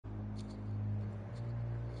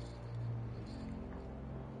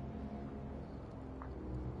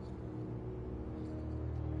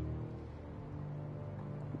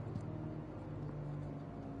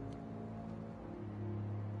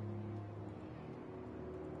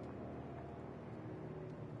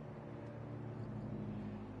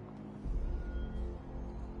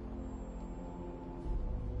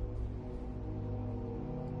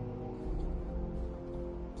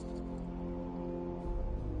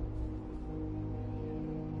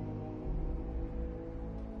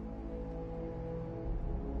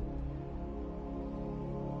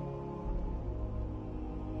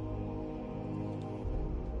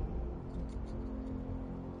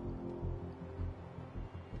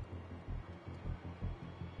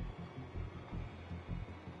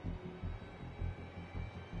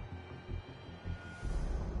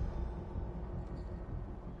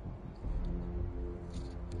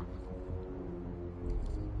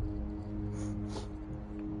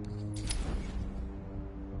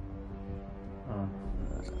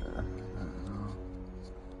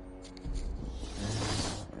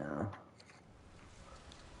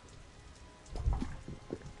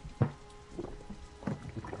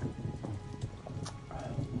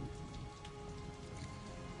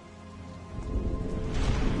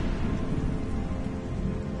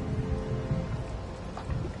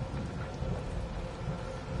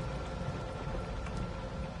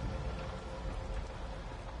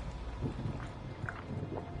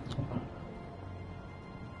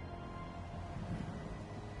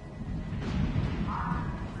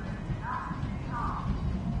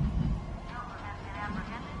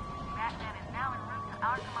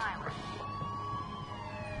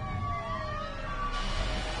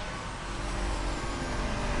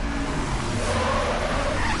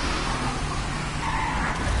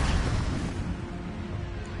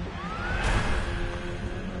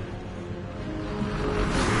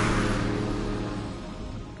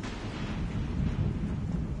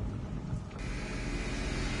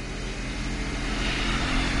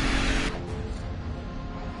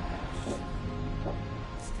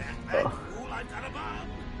Hey, fool, I've got a bomb.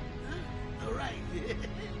 Huh? All right.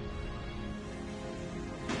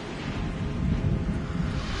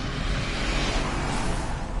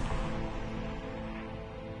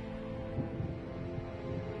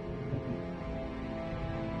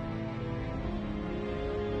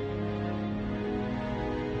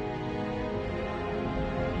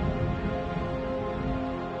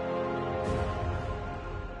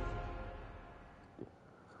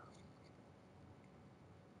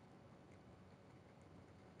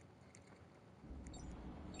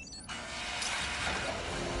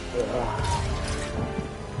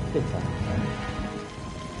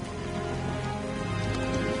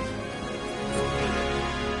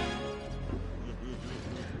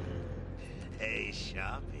 Hey,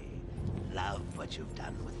 Sharpie. Love what you've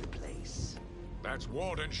done with the place. That's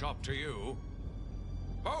Warden Shop to you.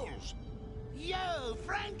 Holes! Yo,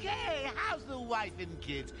 Frankie! How's the wife and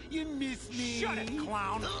kids? You miss me? Shut it,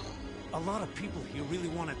 clown! A lot of people here really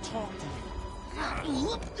want to talk to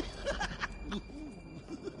you.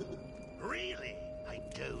 Really? I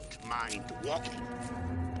don't mind walking.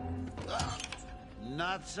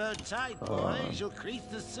 Not so tight, boys. You'll crease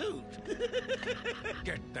the suit.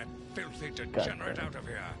 Get that filthy degenerate out of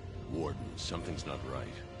here. Warden, something's not right.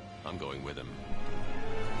 I'm going with him.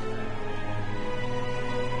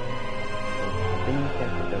 I think I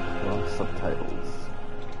have to go subtitles.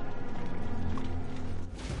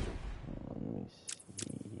 Let me see.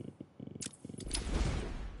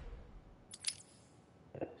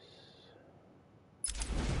 Yes.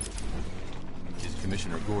 Is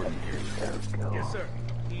Commissioner Gordon here? There we go. Yes, sir.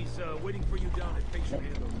 He's waiting for you down at patient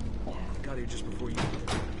handover. Got here just before you.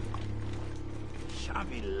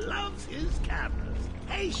 Sharpie loves his cameras.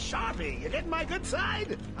 Hey, Sharpie, you getting my good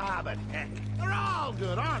side? Ah, but heck, they're all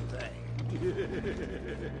good, aren't they?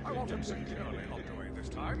 I want him securely locked away this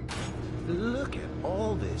time. Look at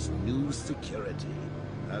all this new security.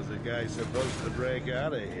 How's a guy supposed to break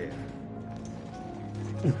out of here?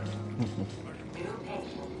 New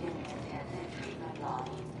patient in the intensive treatment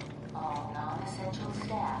lobby. All non-essential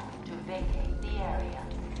staff to vacate the area.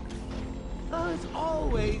 Oh, it's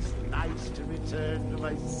always nice to return to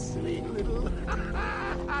my sweet little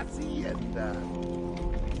hacienda.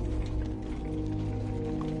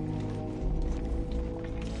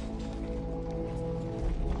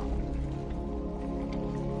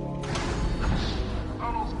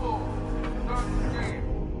 Tunnel's full. Start the scan.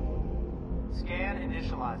 Scan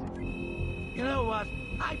initializing. You know what?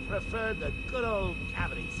 I prefer the good old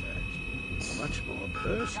cavity search. Much more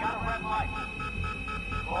personal. Got a red light.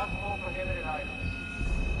 Multiple prohibited items.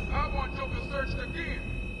 I want Joker searched again.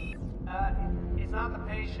 It's not the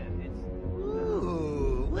patient. It's...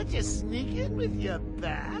 Ooh, would you sneak in with your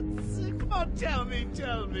bats? Come on, tell me.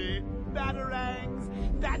 Batarangs,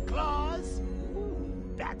 bat claws,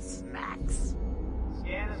 bat smacks.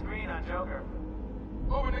 Scan is green on Joker.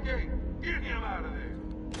 Open the gate. Get him out of there.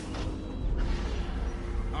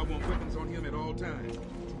 I want weapons on him at all times. Do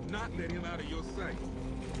not let him out of your sight.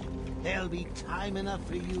 There'll be time enough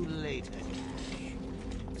for you later.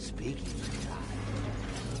 Speaking of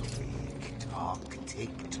time,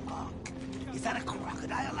 tick-tock. Is that a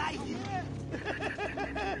crocodile I hear?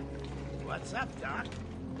 What's up, Doc?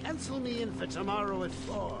 Pencil me in for tomorrow at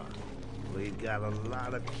 4. We've got a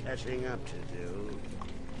lot of catching up to do.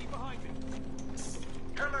 Keep behind me.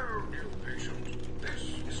 Hello, new patient. This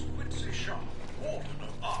is Quincy Shaw, Warden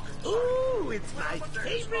of Arkham. Ooh, it's my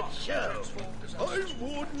favorite show. I'm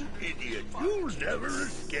Warden Idiot. You'll never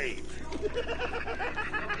escape.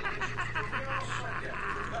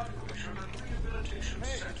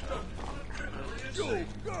 Go!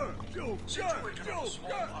 Hear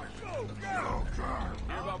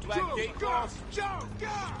about Black Gate, boss? Joe!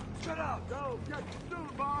 Shut up! Go! Get the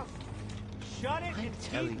boss! Shut it and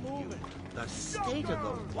Telling keep moving. you, the state of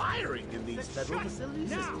the wiring in these federal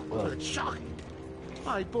facilities is it's shocking.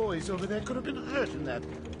 My boys over there could have been hurt in that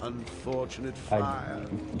unfortunate fire.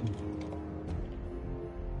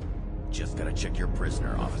 Just gotta check your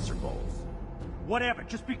prisoner, Officer Bowles. Whatever,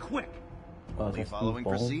 just be quick. Oh, Be that's following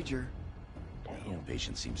Bowles? procedure. Damn. The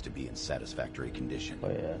patient seems to be in satisfactory condition. Oh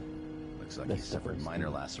yeah. Looks like That's he suffered the minor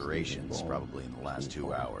first lacerations, thing. probably in the last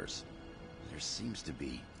 2 hours. There seems to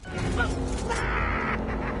be...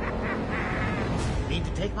 Need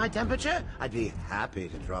to take my temperature? I'd be happy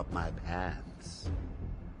to drop my pants.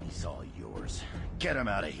 He's all yours. Get him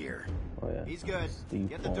out of here. Oh yeah. He's good. Steve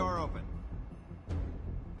Get the Ballmer. door open.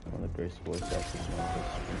 One of the greatest voice actors in history.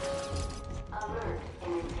 Alert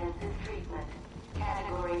in intensive treatment.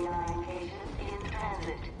 Category 9 patient in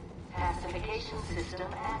transit. Pacification system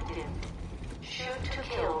active. Shoot to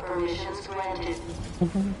kill permissions granted.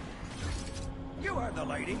 You You heard the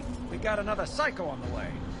lady. We got another psycho on the way.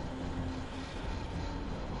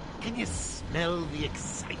 Can you smell the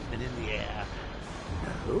excitement in the air?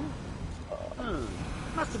 No?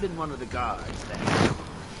 Must have been one of the guards there.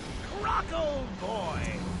 Croc, old boy!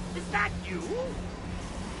 Is that you?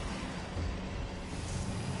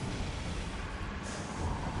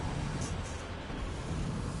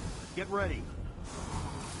 Get ready.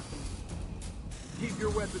 Keep your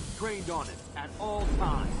weapons trained on it at all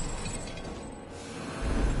times.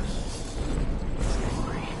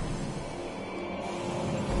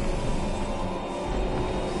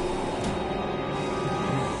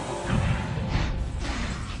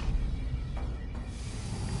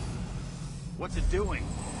 What's it doing?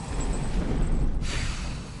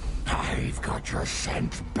 I've got your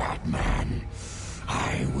scent, Batman.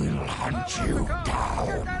 I will hunt you down.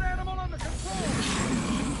 Get that animal under control!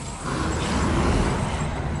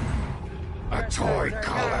 A toy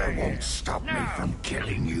collar won't stop me from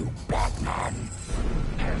killing you, Batman.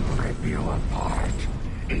 And rip you apart.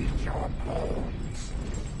 Eat your bones.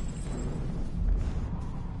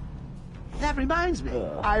 That reminds me,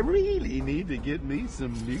 I really need to get me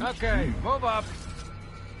some new Okay, move up.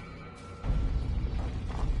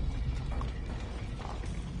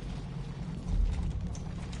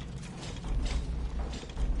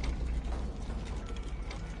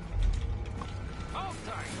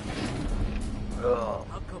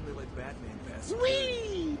 How come they let Batman pass?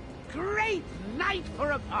 Whee! Great night for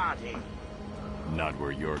a party! Not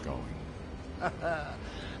where you're going. The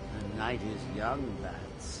night is young, Bats.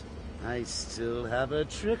 I still have a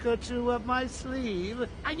trick or two up my sleeve.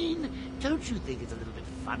 I mean, don't you think it's a little bit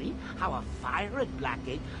funny how a fire at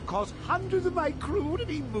Blackgate caused hundreds of my crew to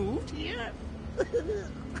be moved here?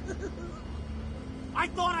 I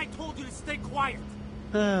thought I told you to stay quiet.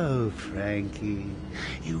 Oh, Frankie,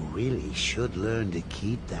 you really should learn to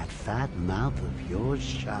keep that fat mouth of yours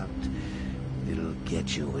shut. It'll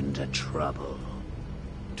get you into trouble.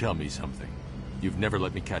 Tell me something. You've never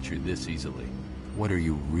let me catch you this easily. What are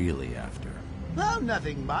you really after? Oh,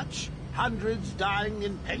 nothing much. Hundreds dying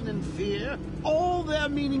in pain and fear. All their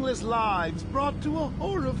meaningless lives brought to a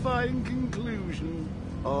horrifying conclusion.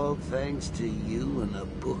 All thanks to you and a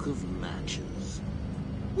book of matches.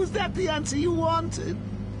 Was that the answer you wanted?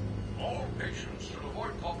 All patients should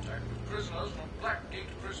avoid contact with prisoners from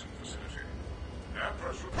Blackgate Prison Facility.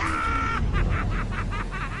 Empress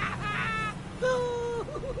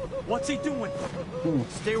What's he doing?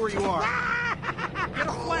 Stay where you are. Get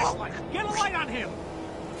a flashlight. Get a light on him.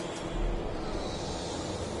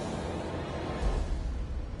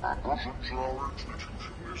 Our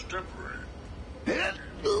institution is temporary.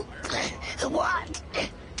 What?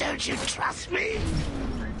 Don't you trust me?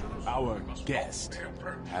 Our guest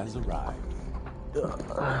has arrived.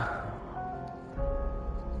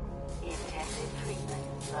 Intensive treatment.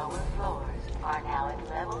 Lower floors are now at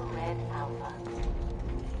level red alpha.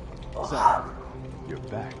 So, you're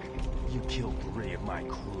back. You killed 3 of my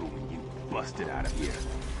crew when you busted out of here.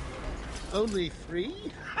 Only 3?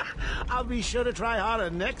 I'll be sure to try harder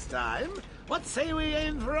next time. What say we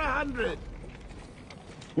aim for 100?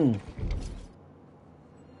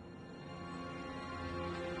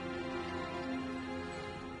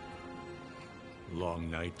 Long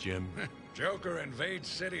night, Jim? Joker invades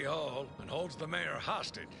City Hall and holds the mayor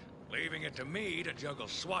hostage, leaving it to me to juggle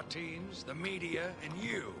SWAT teams, the media, and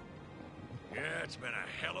you. Yeah, it's been a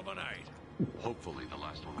hell of a night. Hopefully the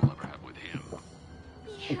last one we'll ever have with him.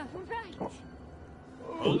 Yeah, right.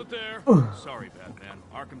 Hold it there. Sorry, Batman.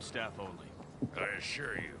 Arkham staff only. I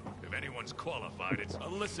assure you, if anyone's qualified, it's...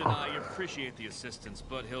 Listen, I appreciate the assistance,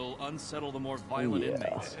 but he'll unsettle the more violent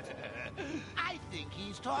inmates. I think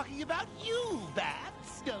he's talking about you,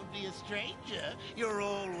 Bats. Don't be a stranger. You're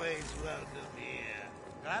always welcome here.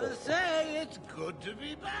 Gotta say, it's good to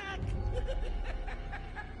be back.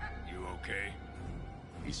 You okay?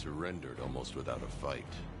 He surrendered almost without a fight.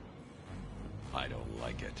 I don't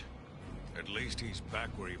like it. At least he's back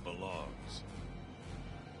where he belongs.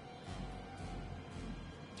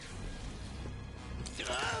 Get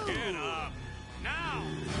up! Now!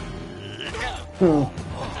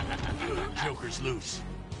 Joker's loose.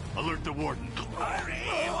 Alert the warden. The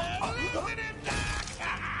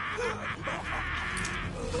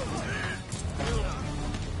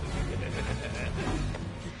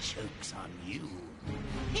joke's on you.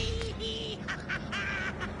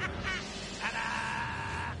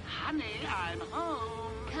 Ta-da! Honey, I'm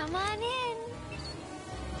home. Come on in.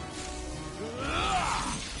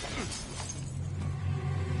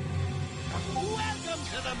 Welcome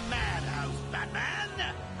to the madhouse, Batman.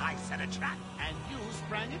 I set a trap, and you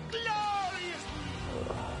sprang it gloriously.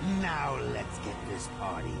 Now let's get this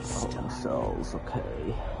party started. Cells,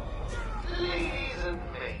 okay. Ladies and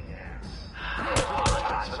maniacs, I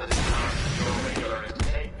apologize for the disruption your regular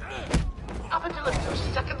entertainment. Up until a few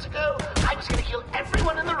seconds ago, I was going to kill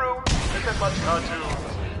everyone in the room and then watch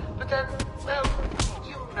cartoons. But then, well,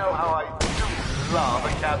 you know how I do love a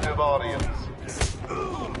captive audience.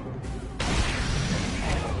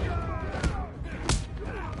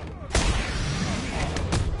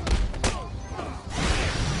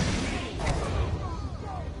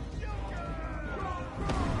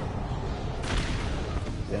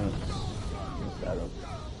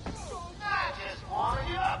 I just wanted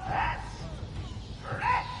your pets.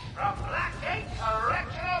 Fresh from Blackgate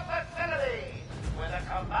Correctional Facility, with a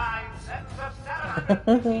combined sentence of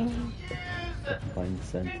 700 years. Combined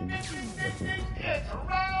sentence. It's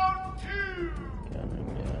round 2. Yeah, I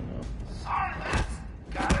know. Sorry, Matt.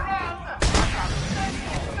 Gotta run. I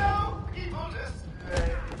got no people to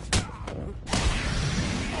slay.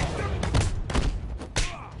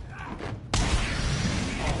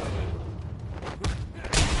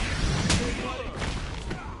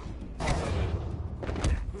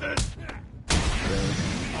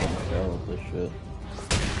 This shit.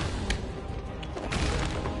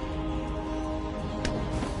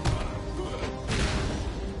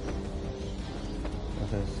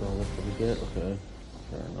 Okay, so what did we get? Okay,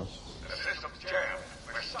 fair enough. The system's jammed.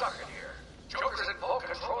 We're stuck in here. Joker's in full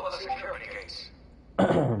control of the security gates.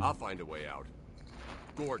 I'll find a way out.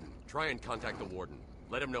 Gordon, try and contact the warden.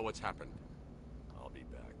 Let him know what's happened. I'll be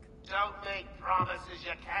back. Don't make promises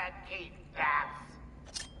you can't keep, Bats.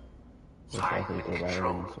 I'm in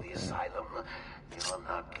control of the asylum. You're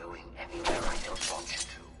not going anywhere I don't want you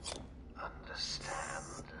to.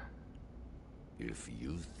 Understand? If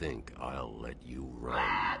you think I'll let you run...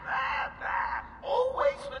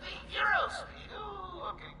 Always with the hero speed. Ooh,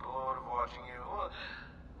 I'm getting bored of watching you.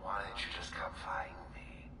 Why don't you just come find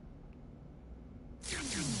me?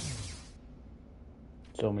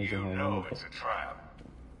 So amazing You know it's a trap.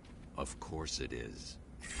 Of course it is.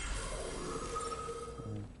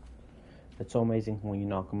 It's so amazing when you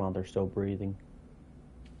knock them out, they're still breathing.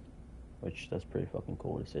 Which, that's pretty fucking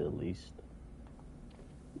cool to say the least.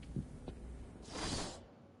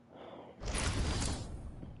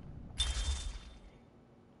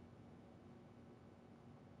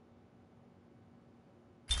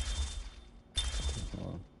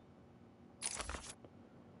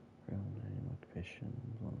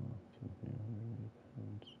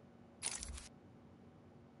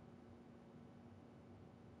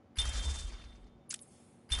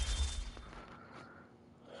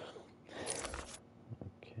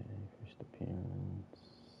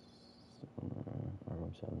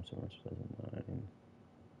 Summer 2009.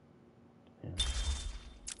 Yeah.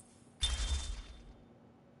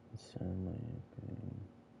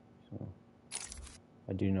 So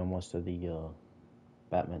I do know most of the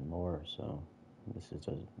Batman lore, so this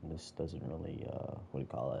doesn't really what do you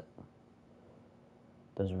call it?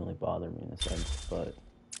 Doesn't really bother me in a sense, but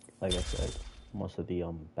like I said, most of the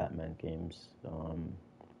Batman games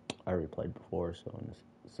I already played before,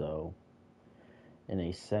 so in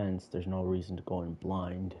a sense, there's no reason to go in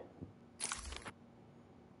blind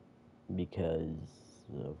because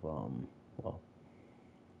of, well,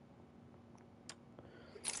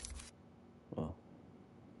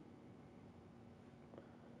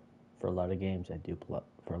 for a lot of games I've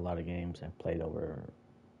played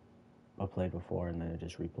before and then I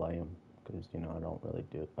just replay them because, you know, I don't really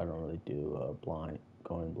do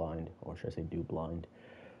going blind, or should I say do blind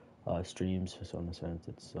streams, so in a sense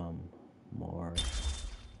it's more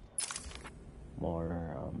what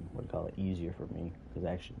do you call it, easier for me because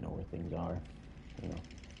I actually know where things are, you know.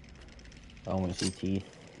 I don't want to see teeth.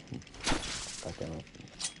 God damn it.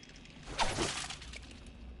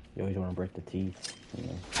 You always want to break the teeth, you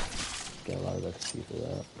know. Get a lot of XP for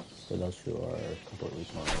that. For those who are completely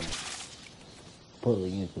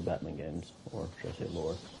new to Batman games, or should I say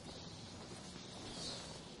lore.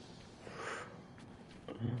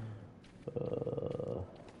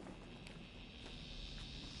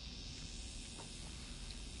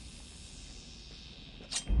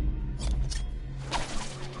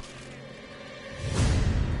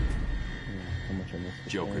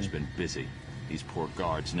 Joker's been busy. These poor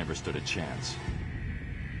guards never stood a chance.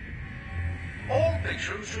 All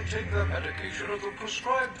patients should take their medication at the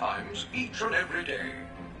prescribed times each and every day.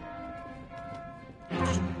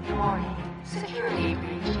 Warning. Security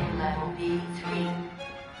breach in level B3.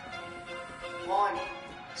 Warning.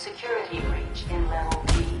 Security breach in level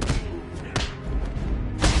B2.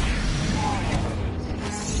 Warning.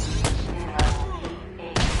 Security breach in level B8.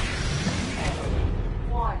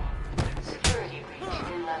 Warning. Security breach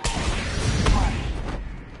in level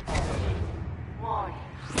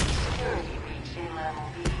level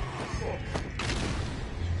B6.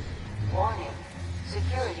 Warning.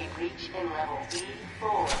 Security breach in level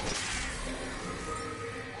B4.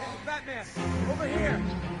 Batman! Over here!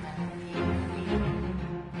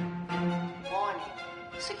 Warning.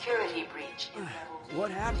 Security breach in level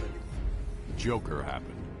What happened? Joker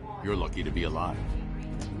happened. You're lucky to be alive.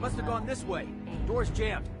 Must have gone this way. Door's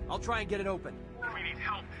jammed. I'll try and get it open. We need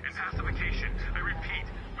help in pacification. I repeat,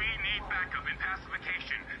 we need backup in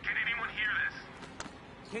pacification. Can anyone hear this?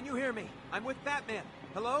 Can you hear me? I'm with Batman.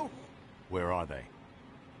 Hello? Where are they?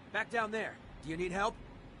 Back down there. Do you need help?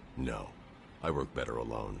 No. I work better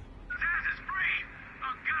alone. Zaz is free!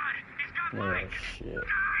 Oh god, he's got Mike! Shit.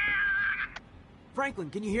 Franklin,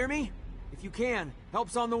 can you hear me? If you can,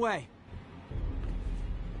 help's on the way.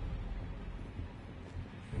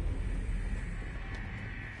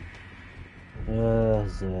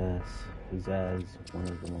 Zaz, one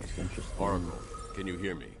of the most interesting. Oracle, can you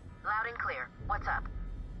hear me? Loud and clear. What's up?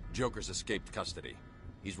 Joker's escaped custody.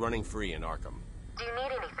 He's running free in Arkham. Do you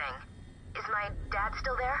need anything? Is my dad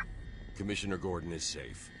still there? Commissioner Gordon is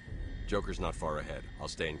safe. Joker's not far ahead. I'll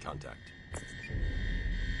stay in contact.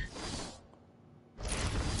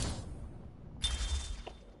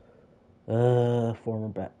 Former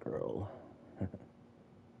Batgirl.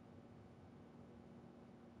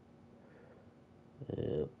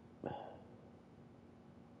 Yep.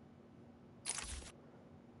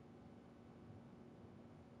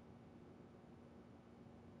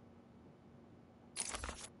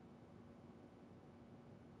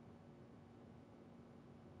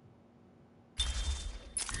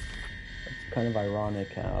 It's kind of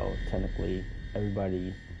ironic how technically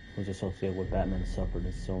everybody who's associated with Batman suffered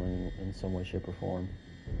in some way, shape, or form.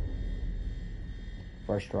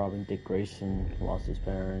 First Robin, Dick Grayson, lost his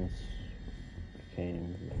parents,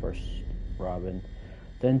 became the first Robin,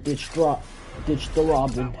 then ditched the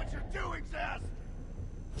Robin.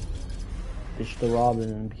 Ditched the Robin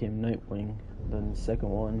and became Nightwing. Then the second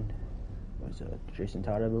one was Jason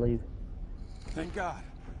Todd, I believe. Thank God.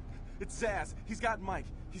 It's Zaz. He's got Mike.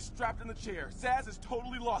 He's strapped in the chair. Zaz has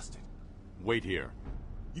totally lost it. Wait here.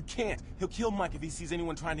 You can't. He'll kill Mike if he sees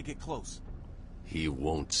anyone trying to get close. He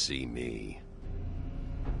won't see me.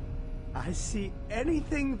 I see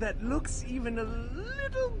anything that looks even a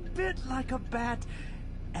little bit like a bat,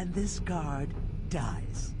 and this guard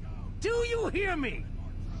dies. Do you hear me?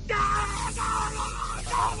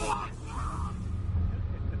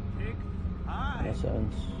 Pig? In a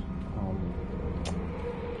sense.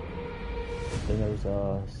 Then there was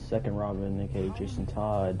a second Robin, aka Jason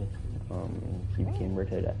Todd. He became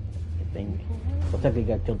Redhead, I think. Well, technically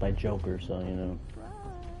got killed by Joker, so, you know.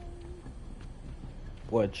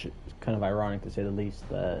 Which is kind of ironic, to say the least,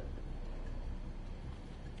 that...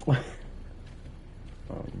 if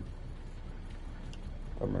I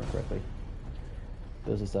remember correctly.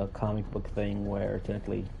 There's this comic book thing where,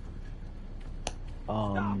 technically...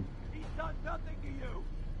 Stop! He's done nothing to you!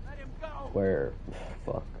 Let him go! Where...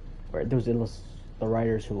 Fuck. Where there was the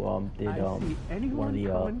writers who did one of the what do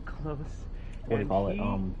you call it,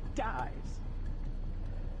 dies.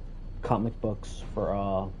 comic books for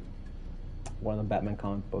one of the Batman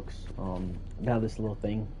comic books. They have this little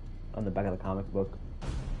thing on the back of the comic book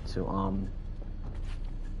to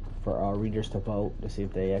for readers to vote to see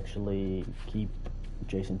if they actually keep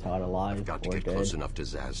Jason Todd alive I've got to or get dead. close enough to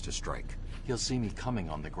Zaz to strike. He'll see me coming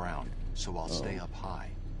on the ground, so I'll stay up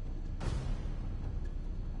high.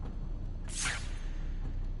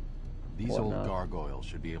 These old gargoyles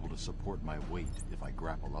should be able to support my weight if I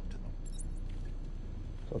grapple up to them.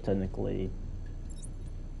 So technically...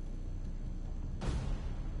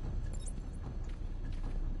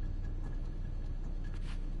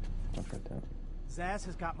 Look at that. Zaz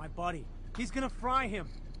has got my buddy. He's gonna fry him.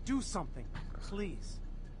 Do something, please.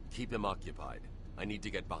 Keep him occupied. I need to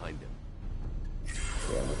get behind him.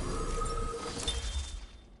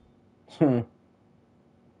 Yeah.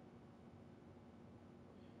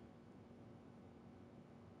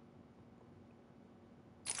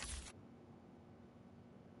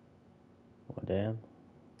 Oh, damn.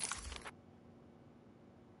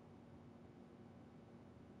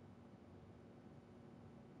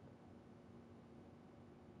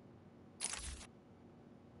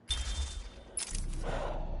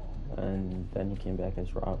 And then he came back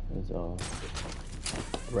as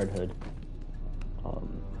Red Hood. God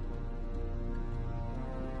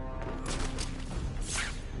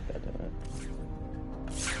damn it.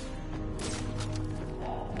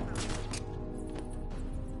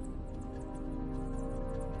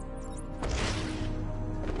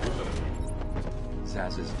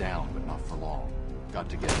 Zaz is down, but not for long. Got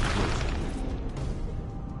to get him closer.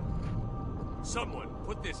 Someone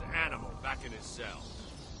put this animal back in his cell.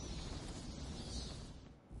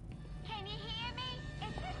 Can you hear me?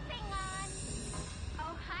 Is this thing on?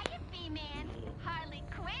 Oh, hiya, B-Man. Harley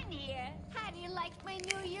Quinn here. How do you like my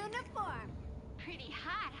new uniform? Pretty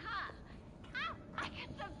hot, huh? Oh, I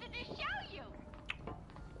got something to show you.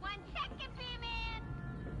 1 second, B-Man.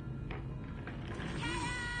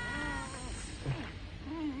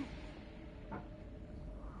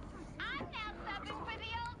 I'm now subbing for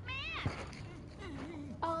the old man.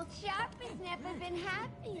 Old Sharp has never been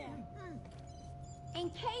happier. In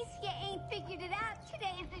case you ain't figured it out,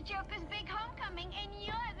 today is the Joker's big homecoming, and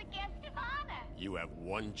you're the guest of honor. You have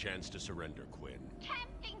one chance to surrender, Quinn.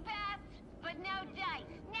 Tempting, Bats, but no dice.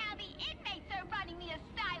 Now the inmates are running the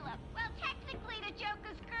asylum. Well, technically the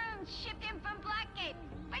Joker's goons shipped in from Blackgate,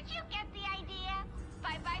 but you get the idea.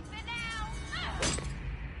 Bye-bye for now.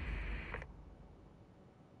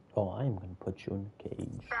 Oh, I'm gonna put you in a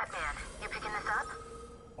cage. Batman, you picking this up?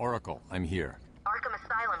 Oracle, I'm here. Arkham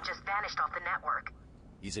Asylum just vanished off the network.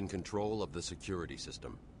 He's in control of the security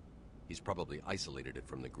system. He's probably isolated it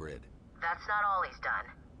from the grid. That's not all he's done.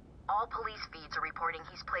 All police feeds are reporting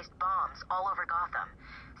he's placed bombs all over Gotham.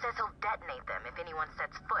 Says he'll detonate them if anyone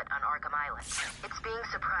sets foot on Arkham Island. It's being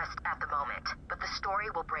suppressed at the moment, but the story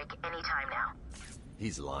will break any time now.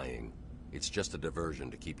 He's lying. It's just a diversion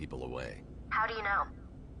to keep people away. How do you know?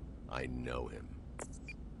 I know him.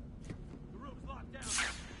 The room's locked down.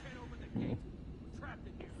 Can't open the gate. We're trapped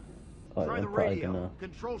in here. Oh, Try I'm the probably radio. gonna...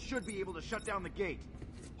 Control should be able to shut down the gate.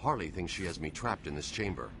 Harley thinks she has me trapped in this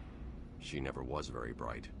chamber. She never was very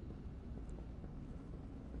bright.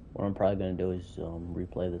 What I'm probably gonna do is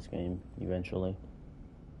replay this game eventually.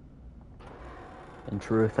 In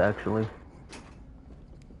truth, actually.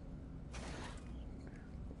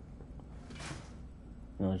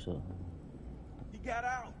 No, there's a... He got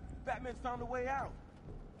out. Batman's found a way out.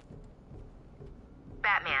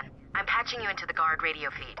 Batman, I'm patching you into the guard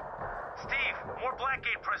radio feed. Steve, more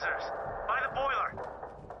Blackgate prisoners. By the boiler.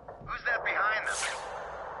 Who's that behind them?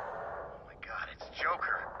 Oh my god, it's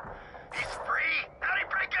Joker. He's free! How'd he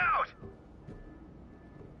break out?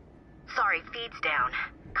 Sorry, feed's down.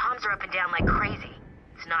 Comms are up and down like crazy.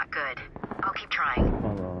 It's not good. I'll keep trying.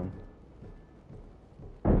 Hold on.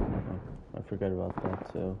 Oh, I forgot about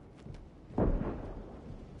that too.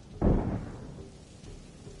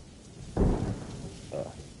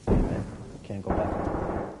 Man, I can't go back.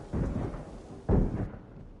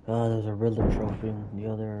 There's a Riddler trophy in the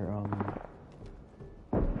other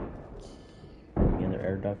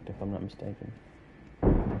air duct, if I'm not mistaken.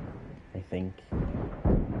 I think.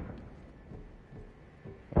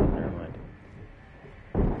 Oh, never mind.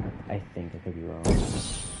 I think I could be wrong.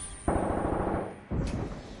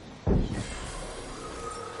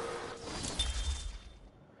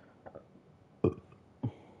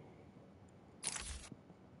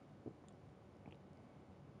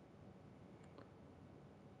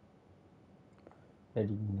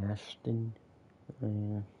 Eddie Nashton.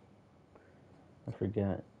 I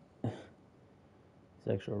forgot. His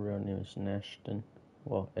actual real name is Nashton.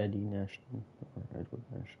 Well, Eddie Nashton or Edward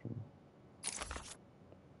Nashton.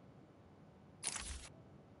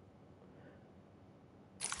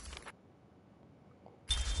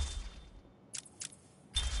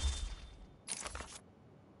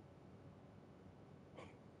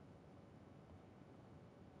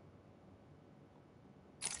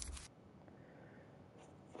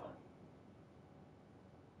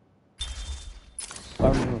 If I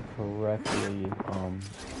remember correctly,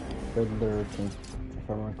 Riddler, if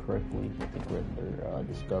I remember correctly, I think Riddler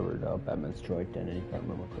discovered Batman's true identity, if I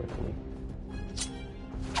remember correctly.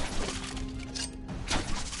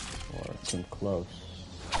 Or I think close.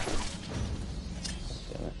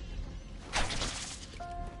 Damn it.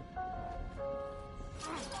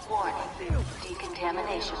 Warning.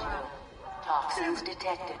 Decontamination room. Toxins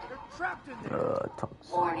detected.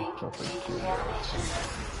 Toxins. Warning. Decontamination.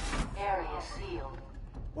 Area sealed.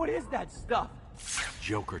 What is that stuff?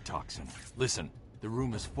 Joker toxin. Listen, the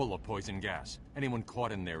room is full of poison gas. Anyone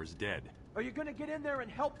caught in there is dead. Are you gonna get in there and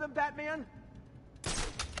help them, Batman?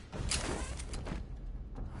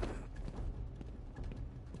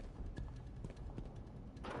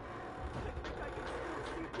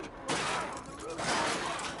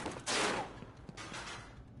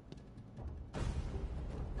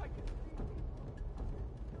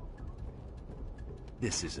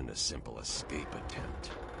 This isn't a simple escape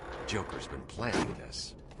attempt. Joker's been planning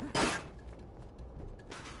this.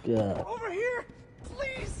 God. Over here!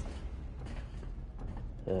 Please!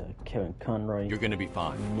 Kevin Conroy. You're gonna be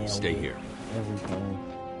fine. Stay here. Every time.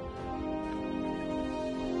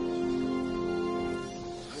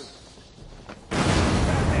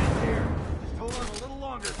 Batman's here. Just hold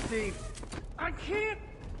Steve. I can't.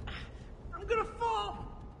 I'm gonna fall.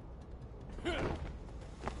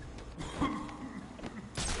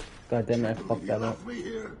 God damn it, I fucked that up. Me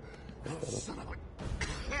here. Son of a...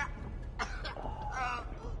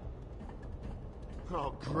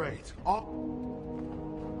 Oh, great.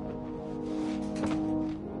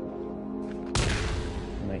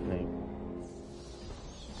 Night, night.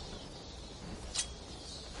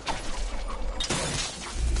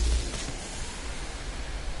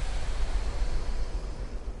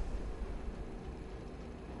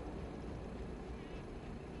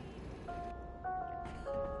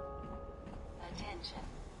 Attention.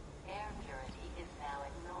 Air purity is now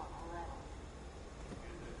at normal levels.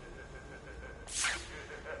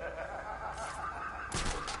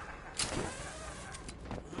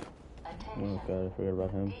 Oh god, I forgot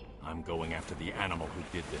about him. I'm going after the animal who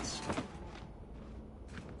did this.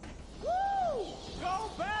 Woo! Go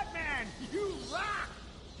Batman! You rock!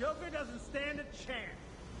 Joker doesn't stand a chance.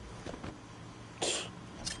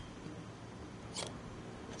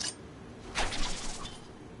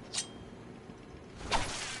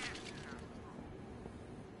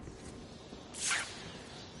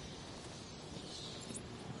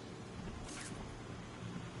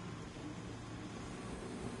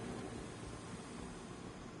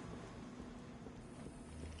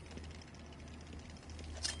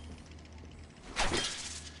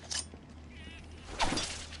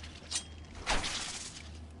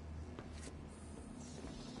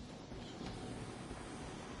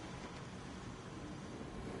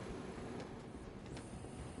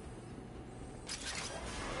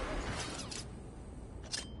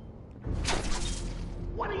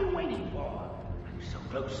 What are you waiting for? I'm so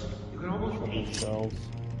close. You can almost taste it.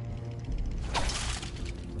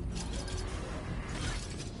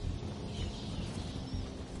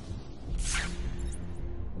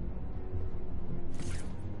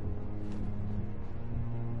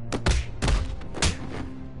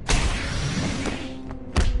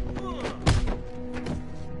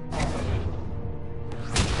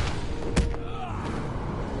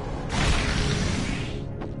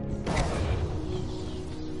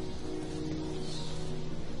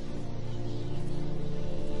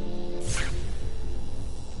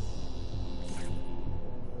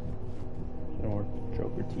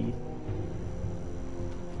 Joker teeth.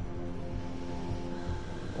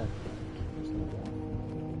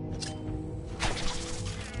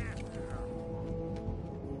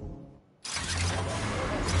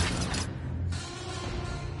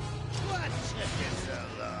 What took you so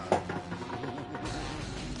long?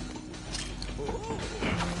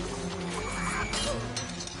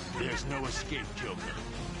 There's no escape, Joker.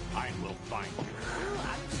 I will find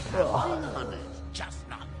you. I'm on it, just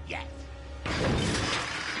not yet.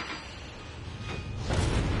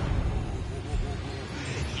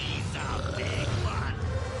 He's a big one.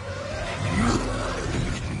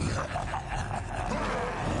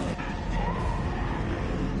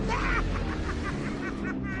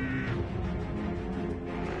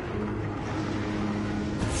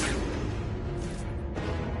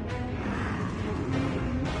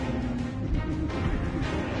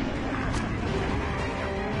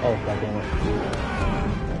 Oh, god damn it.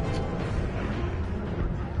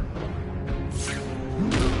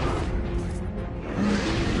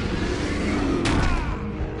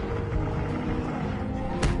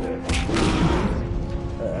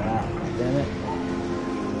 Damn it.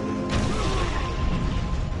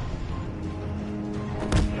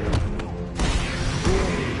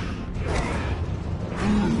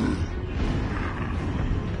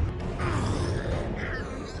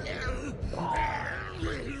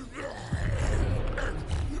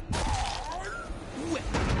 Well,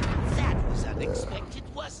 that was unexpected,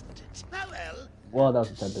 wasn't it? Oh well. Well, that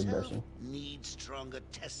was a tad embarrassing. Need stronger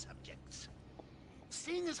test subjects.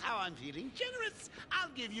 Seeing as how I'm feeling generous, I'll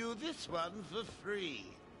give you this one for free.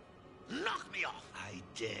 Knock me off, I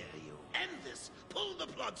dare you. End this. Pull the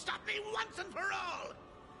plug. Stop me once and for all.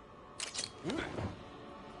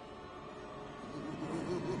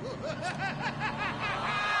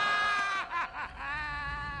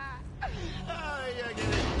 Oh, you're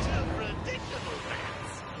getting too predictable,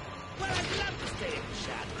 Vance. Well, I'd love to stay in the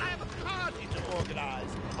shad, but I have a party to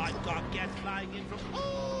organize. I've got guests flying in from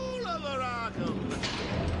all over Arkham.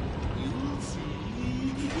 You'll see.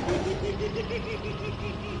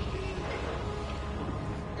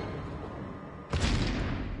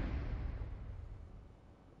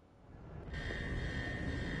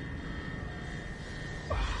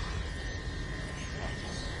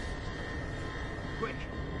 Quick,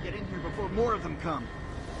 get in here before more of them come.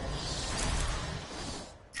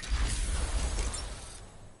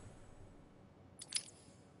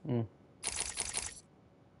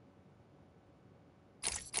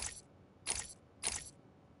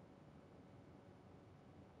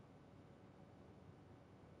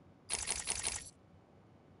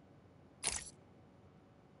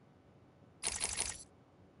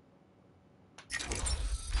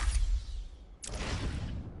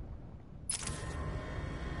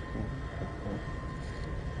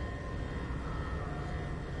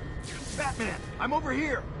 Batman! I'm over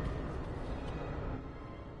here!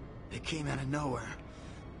 It came out of nowhere.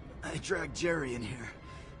 I dragged Jerry in here.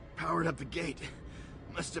 Powered up the gate.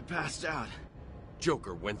 Must have passed out.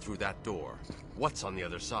 Joker went through that door. What's on the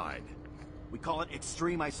other side? We call it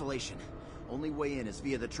extreme isolation. Only way in is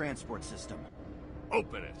via the transport system.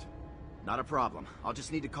 Open it. Not a problem. I'll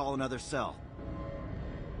just need to call another cell.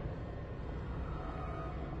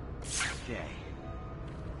 Okay.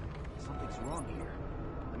 Something's wrong here.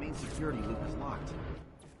 The main security loop is locked.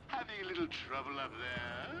 Having a little trouble up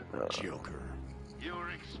there? Joker. You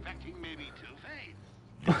were expecting maybe Two-Face?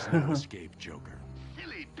 There's no escape, Joker.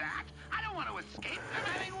 Silly bat! I don't want to escape. I'm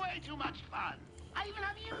having way too much fun. I even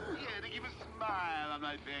have you here to give a smile on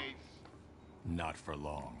my face. Not for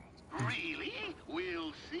long. Really?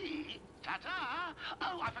 We'll see. Ta-ta!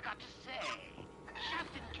 Oh, I forgot to say.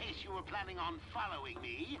 Just in case you were planning on following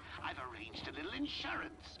me, I've arranged a little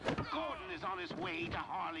insurance. Gordon is on his way to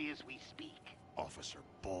Harley as we speak. Officer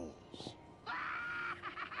Bowles.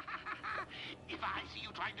 If I see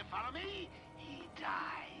you trying to follow me, he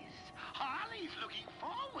dies. Harley's looking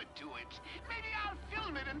forward to it. Maybe I'll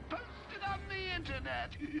film it and post it on the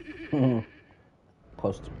internet.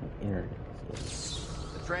 Post it on the internet.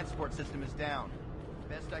 The transport system is down.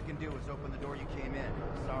 Best I can do is open the door you came in.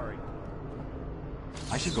 Sorry.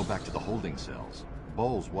 I should go back to the holding cells.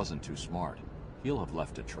 Bowles wasn't too smart. He'll have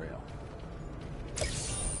left a trail.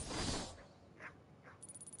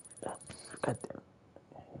 God damn.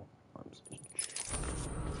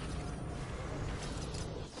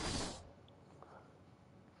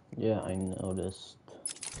 Yeah, I noticed.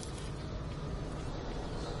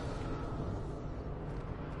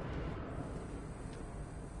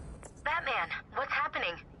 Batman, what's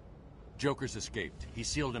happening? Joker's escaped. He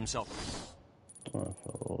sealed himself. Oh,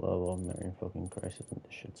 for the love of Mary fucking Christ, I think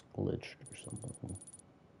this shit's glitched or something.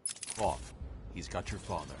 Off. He's got your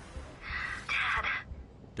father. Dad.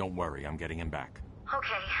 Don't worry, I'm getting him back.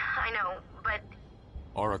 Okay, I know, but...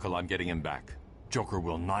 Oracle, I'm getting him back. Joker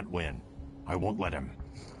will not win. I won't let him.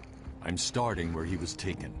 I'm starting where he was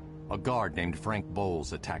taken. A guard named Frank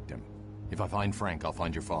Bowles attacked him. If I find Frank, I'll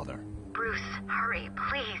find your father. Bruce, hurry,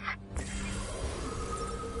 please.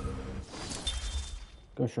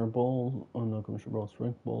 Commissioner Bowles, oh no, Commissioner Bowles,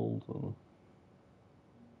 Frank Bowles.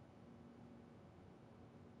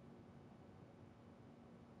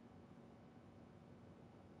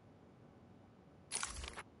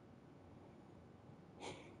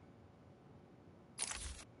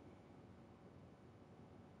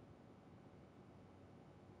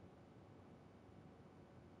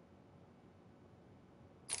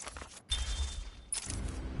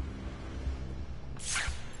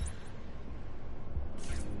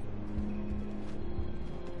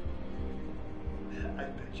 I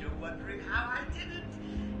bet you're wondering how I did it.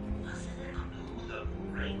 Wasn't a clue of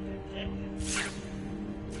great detective.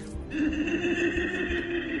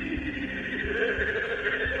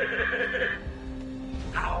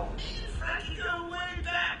 Oh, me and Frankie go way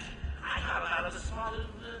back. I got out of the spot of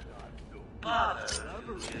bother.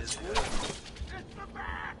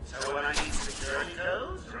 So when I need security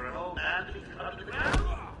codes for an old man to be cut to the ground,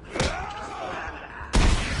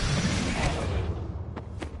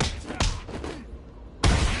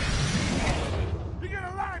 You get a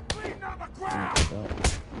line bleeding on the ground!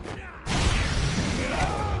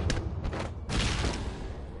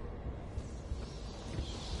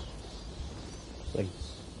 Like,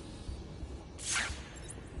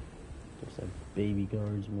 just like baby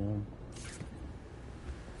guards, man.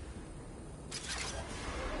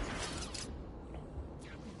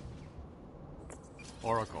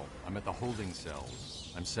 Oracle, I'm at the holding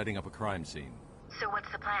cells. I'm setting up a crime scene. So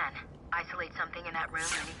what's the plan? Isolate something in that room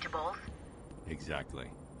unique to Bowles? Exactly.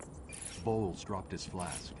 Bowles dropped his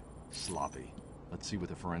flask. Sloppy. Let's see what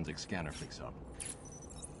the forensic scanner picks up.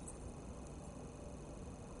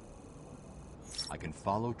 I can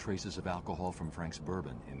follow traces of alcohol from Frank's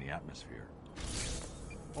bourbon in the atmosphere.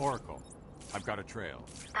 Oracle, I've got a trail.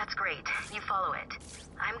 That's great. You follow it.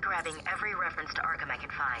 I'm grabbing every reference to Arkham I can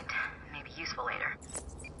find. Maybe useful later.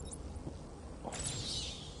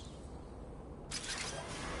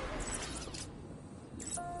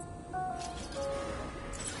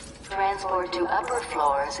 Transport to upper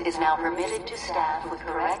floors is now permitted to staff with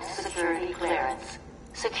correct security clearance.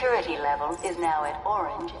 Security level is now at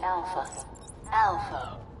Orange Alpha.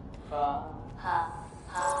 Alpha. Ha, ha,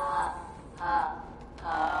 ha, ha,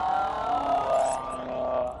 ha.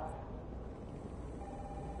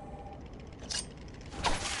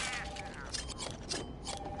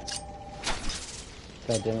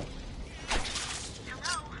 God damn it.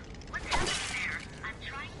 Hello? What's happening there? I'm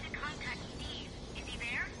trying to contact Steve. Is he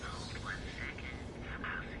there? Hold 1 second.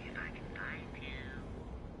 I'll see if I can find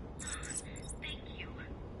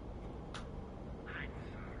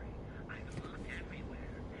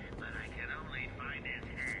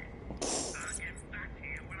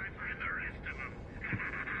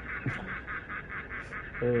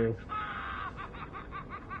Oh,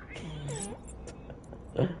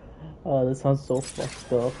 this sounds so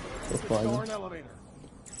fucked up. So funny. Door and elevator.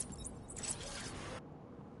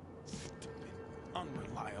 Stupid.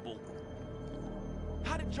 Unreliable.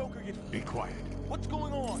 How did Joker get... Be quiet. What's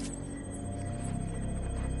going on?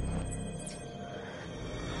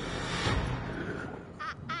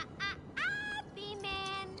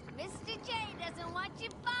 B-Man, Mr. J doesn't want you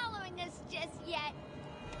following us just yet.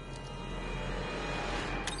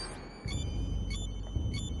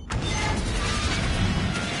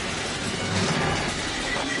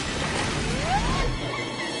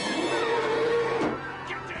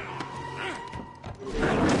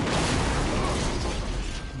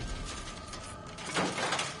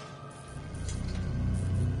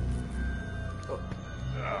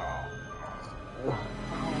 What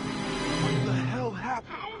the hell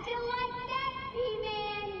happened? How'd you like that,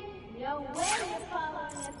 B-Man? No way you're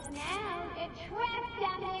following us now. You're trapped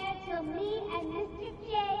down here till me and Mr.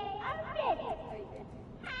 J are ready for you.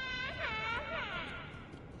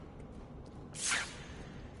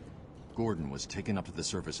 Gordon was taken up to the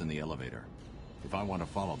surface in the elevator. If I want to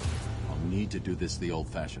follow them, I'll need to do this the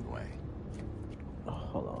old-fashioned way. Oh,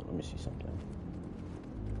 hold on, let me see something.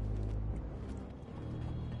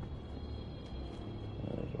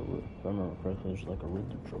 If I remember correctly, there's like a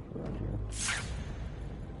Riddler trophy around here.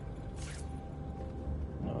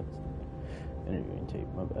 No, it's interviewing tape,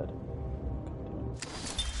 my bad.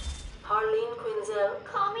 Harleen Quinzel?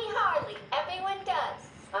 Call me Harley. Everyone does.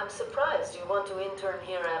 I'm surprised you want to intern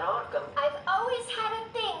here at Arkham. I've always had a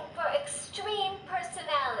thing for extreme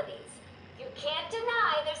personalities. You can't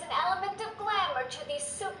deny there's an element of glamour to these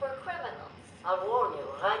super criminals. I'll warn you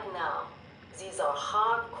right now, these are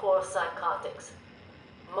hardcore psychotics.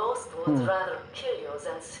 Most would rather kill you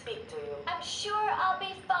than speak to you. I'm sure I'll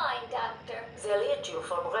be fine, Doctor. They'll eat you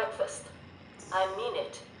for breakfast. I mean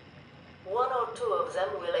it. One or two of them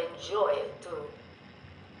will enjoy it too.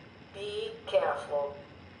 Be careful.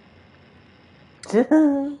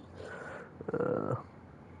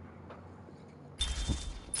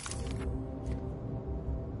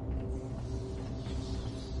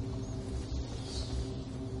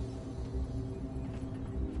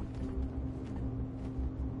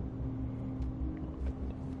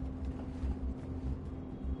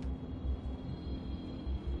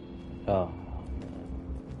 Oh,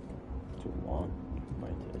 too long. My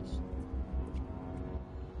tits.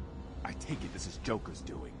 I take it this is Joker's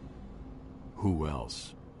doing. Who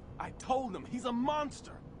else? I told him he's a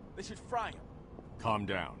monster. They should fry him. Calm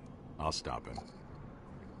down. I'll stop him.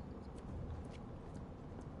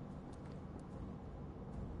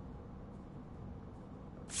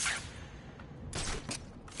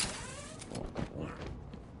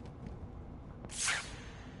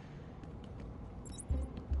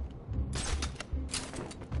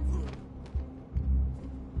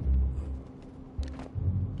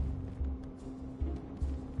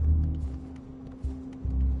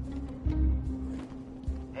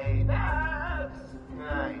 Hey, Babs!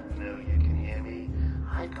 I know you can hear me.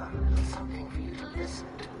 I've got a little something for you to listen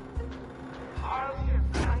to. Harley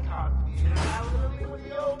and Frank are meeting out early with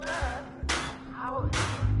the old man. How are they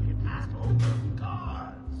going to get past all those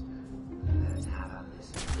guards? Let's have a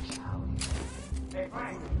listen, shall we? Hey,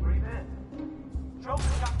 Frank, breathe in.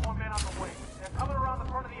 Joker's got more men on the way. They're coming around the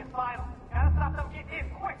front of the asylum. Gotta stop them. Get in,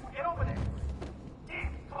 quick. Get over there.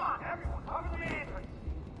 Damn, come on, everyone. Cover the entrance.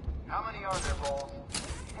 How many are there, Bowles?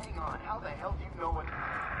 Hang on, how the hell do you know what...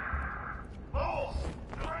 Bowles!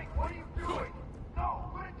 Frank, what are you doing?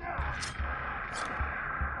 No, put it down!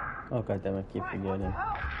 Oh god damn, I keep forgetting.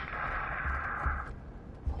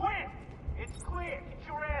 Quinn, it's clear. Get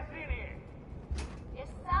your ass in here.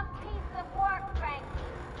 It's some piece of work, Frankie.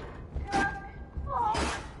 Drunk. Oh,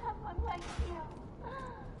 someone like you.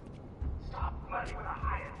 Stop flirting with a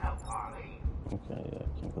hired help, Harley. Okay, yeah, I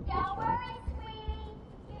can't put this Don't one. worry, sweetie.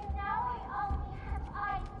 You know I only have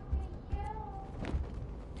eyes for you.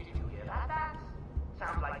 Did you hear that, Babs?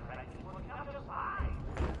 Sounds like Frankie's working out just fine.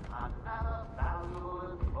 Another valuable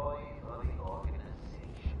employee for the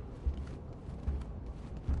organization.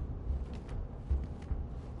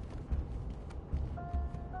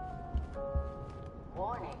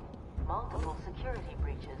 Warning. Multiple security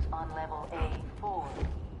breaches on level A4.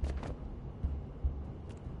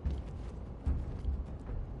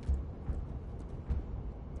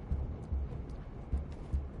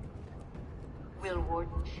 Will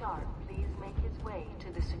Warden Sharp please make his way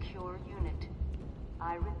to the secure unit?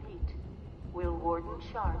 I repeat, will Warden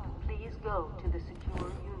Sharp please go to the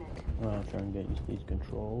secure unit? I'm trying to get used to these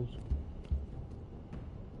controls.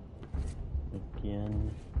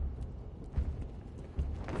 Again.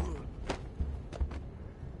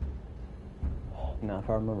 Now, if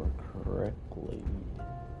I remember correctly.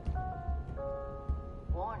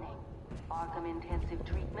 Warning. Arkham Intensive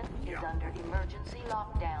Treatment is under emergency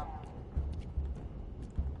lockdown.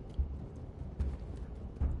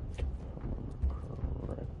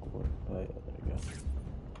 Correctly. Oh, yeah, there you go.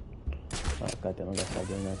 Oh, goddamn, I gotta stop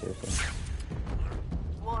doing that, seriously.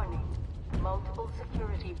 Warning. Multiple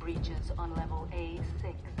security breaches on level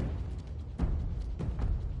A6.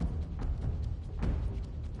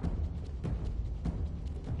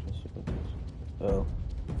 Oh.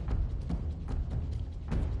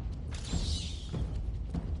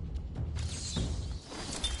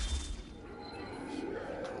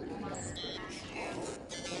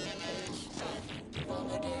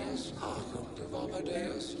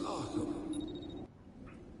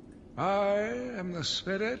 I am the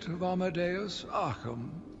spirit of Amadeus Arkham.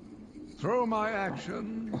 Through my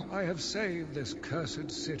actions, I have saved this cursed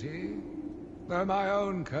city, though my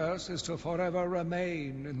own curse is to forever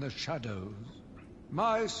remain in the shadows.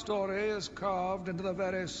 My story is carved into the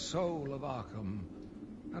very soul of Arkham,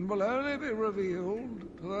 and will only be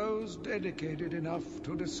revealed to those dedicated enough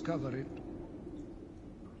to discover it.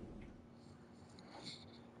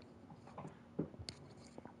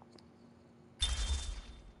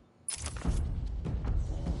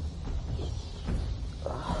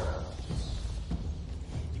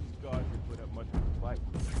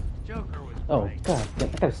 Joker was Oh, right. god, I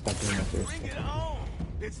gotta stop doing that, seriously. Bring it home!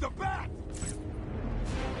 It's the bat!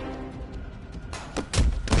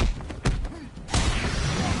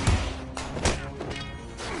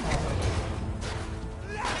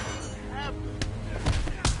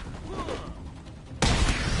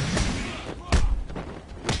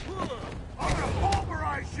 I'm gonna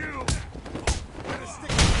pulverize you! Better stick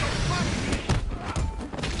to your money!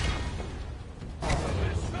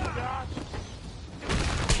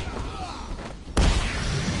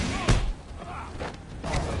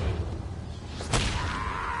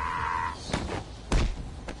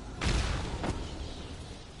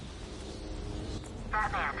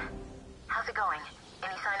 Batman, how's it going?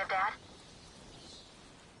 Any sign of Dad?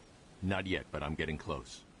 Not yet, but I'm getting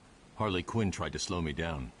close. Harley Quinn tried to slow me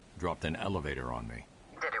down, dropped an elevator on me.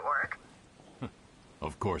 Did it work?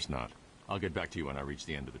 Of course not. I'll get back to you when I reach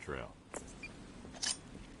the end of the trail.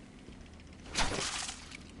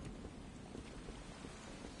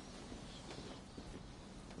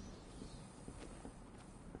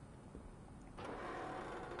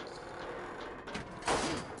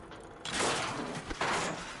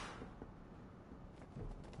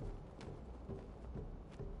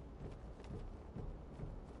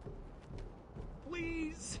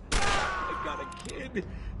 Please! I got a kid!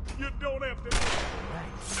 You don't have to...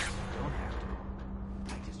 Right. Don't have to.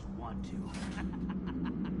 I just want to.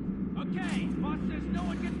 Okay, boss says no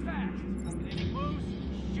one gets past. If he moves,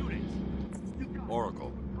 shoot it.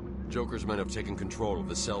 Oracle, Joker's men have taken control of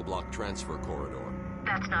the cell block transfer corridor.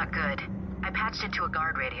 That's not good. I patched into a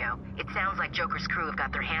guard radio. It sounds like Joker's crew have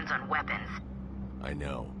got their hands on weapons. I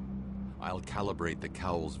know. I'll calibrate the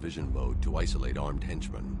Cowl's vision mode to isolate armed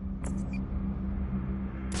henchmen.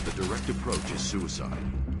 The direct approach is suicide.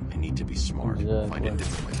 I need to be smart. Find a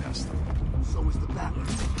different way past them. So is the Batman.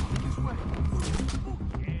 This way.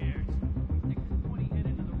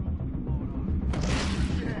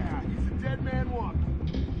 Yeah, he's a dead man walking.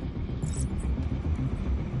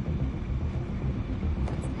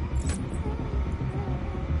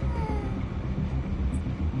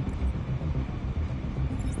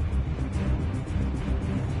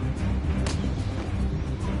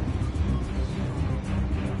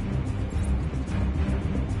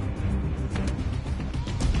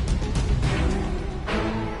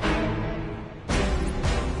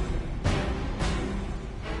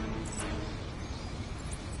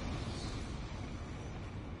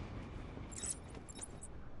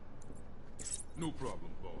 No problem,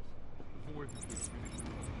 boss. The voice is just finished.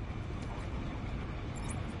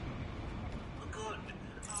 Good.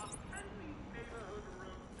 Friendly neighborhood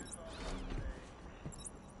road is on the way.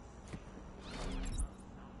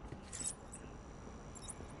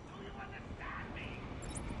 Do you understand me?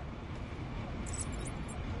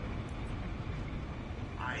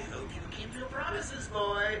 I hope you keep your promises,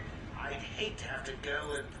 boy. I'd hate to have to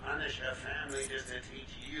go and punish a family just to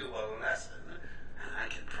teach you a lesson. And I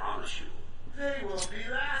can promise you, they will be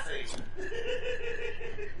laughing.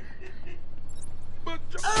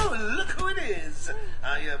 Oh, look who it is.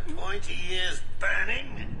 Are your pointy ears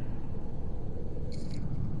burning?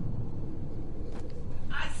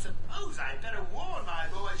 I suppose I'd better warn my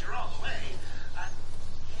boys you're on the way.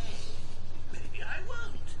 Hey, maybe I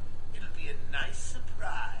won't. It'll be a nice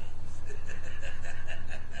surprise.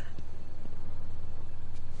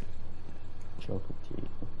 Joker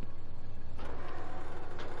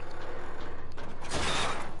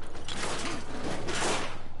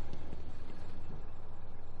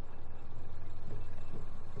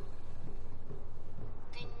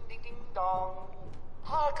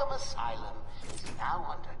Asylum is now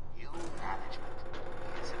under new management.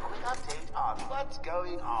 Here's a quick update on what's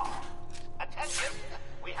going on. Attention!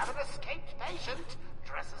 We have an escaped patient.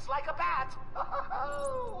 Dresses like a bat.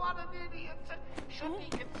 Oh, what an idiot. Should be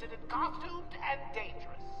considered costumed and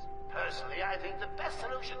dangerous. Personally, I think the best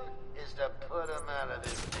solution is to put him out of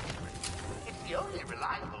his misery. It's the only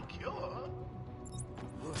reliable cure.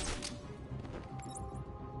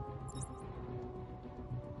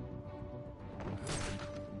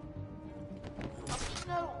 You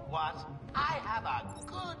know what? I have a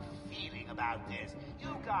good feeling about this.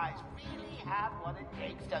 You guys really have what it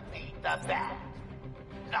takes to beat the bat.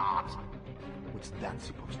 Not. What's that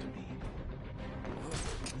supposed to mean?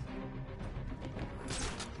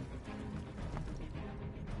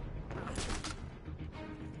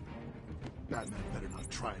 Batman better not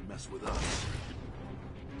try and mess with us.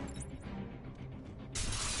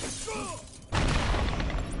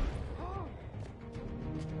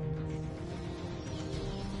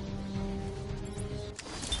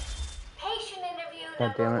 Patient interview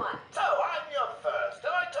God damn number it. 1. So, I'm your first,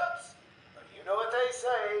 am I, Toots? You know what they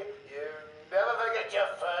say, you never forget your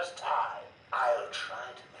first time. I'll try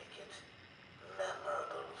to make it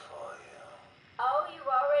memorable for you. Oh, you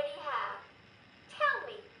already have. Tell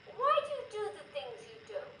me, why do you do the things you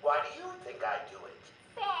do? Why do you think I do it?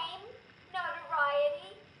 Fame,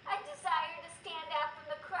 notoriety, a desire to stand out from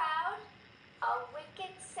the crowd, a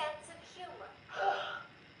wicked sense of humor.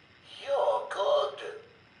 You're good.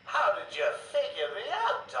 How did you figure me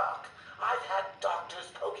out, Doc? I've had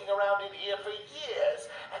doctors poking around in here for years,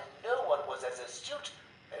 and no one was as astute,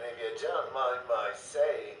 and if you don't mind my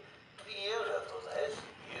saying, beautiful as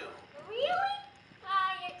you. Really?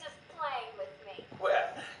 Ah, you're just playing with me. Well,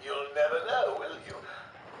 you'll never know, will you?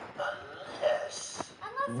 Unless...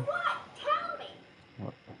 Unless what? Tell me.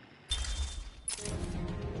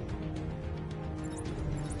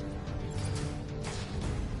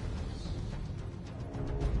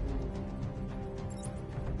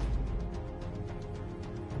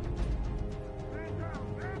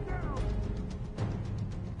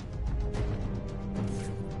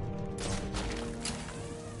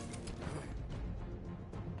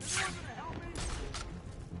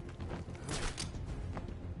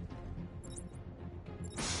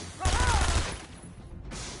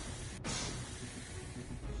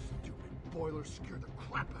 Boiler scared the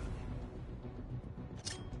crap out of me.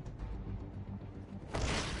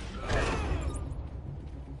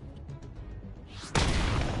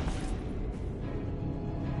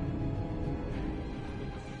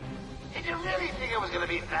 Did you really think it was going to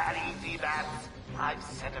be that easy, Bats? I've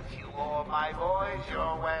sent a few more of my boys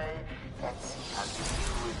your way. Let's see how you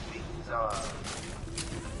do things are.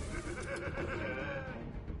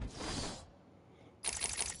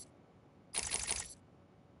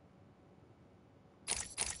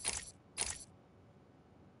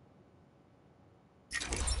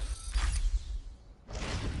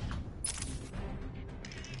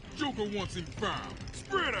 Joker wants him found.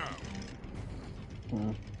 Spread out.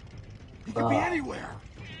 He could be anywhere.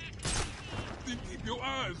 Then keep your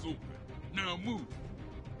eyes open. Now move.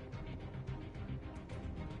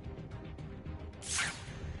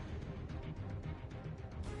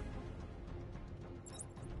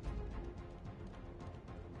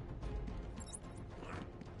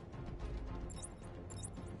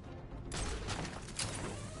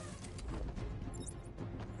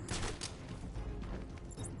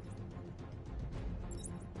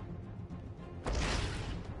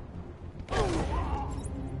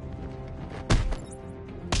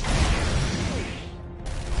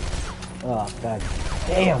 Oh, god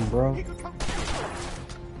damn, bro.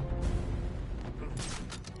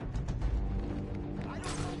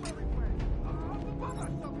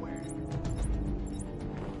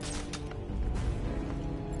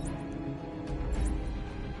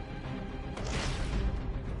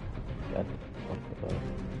 God, fuck it up.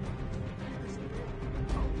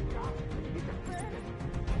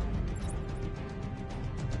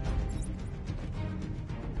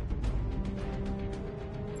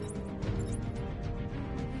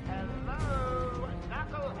 Hello,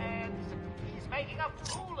 knuckleheads. He's making a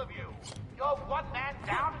fool of you. You're one man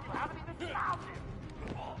down and you haven't even found him.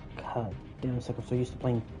 God damn, it's like I'm so used to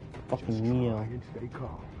playing fucking Neo. Try and stay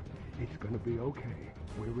calm. It's gonna be okay.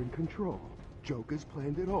 We're in control. Joker's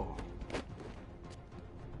planned it all.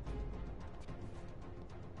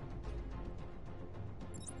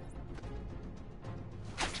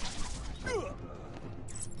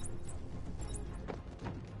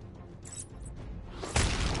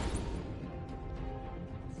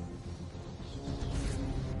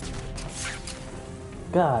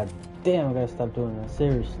 God damn, I gotta stop doing that,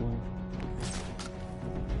 seriously.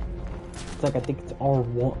 It's like, I think it's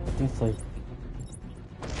R1. I think it's like...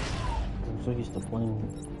 I'm so used to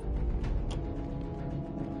playing...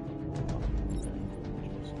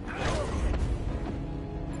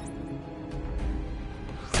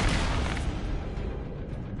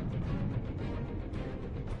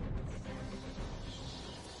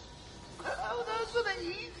 Oh, those were the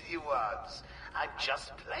easy ones. I'm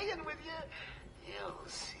just playing with you. You'll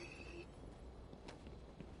see.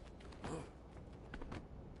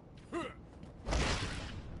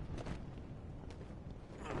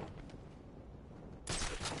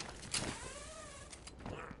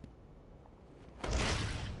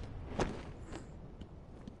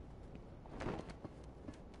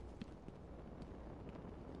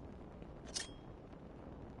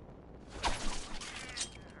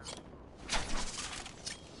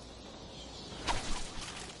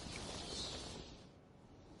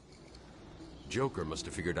 Joker must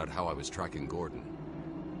have figured out how I was tracking Gordon.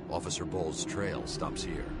 Officer Bowles' trail stops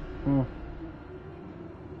here.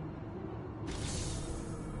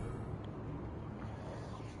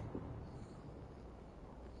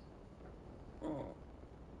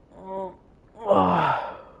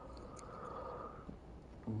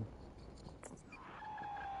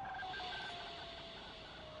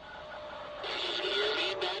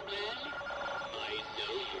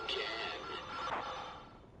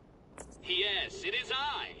 Yes, it is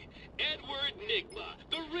I, Edward Nigma,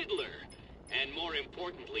 the Riddler, and more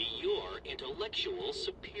importantly, your intellectual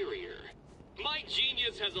superior. My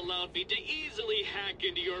genius has allowed me to easily hack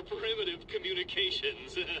into your primitive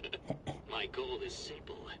communications. My goal is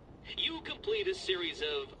simple. You complete a series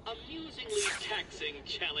of amusingly taxing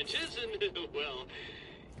challenges and, well,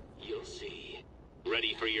 you'll see.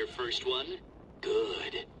 Ready for your first one?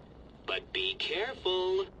 Good. But be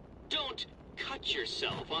careful. Don't cut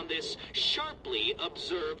yourself on this sharply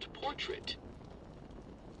observed portrait.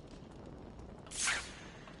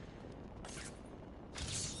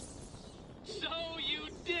 So you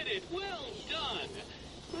did it! Well done!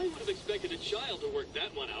 I would have expected a child to work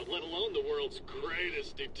that one out, let alone the world's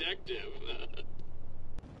greatest detective.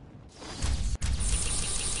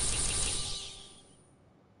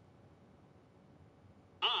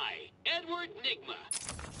 I, Edward Nigma.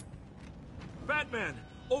 Batman!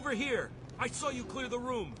 Over here! I saw you clear the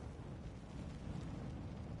room!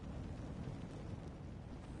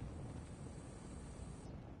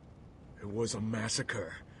 It was a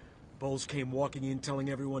massacre. Bowles came walking in telling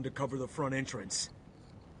everyone to cover the front entrance.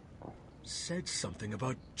 Said something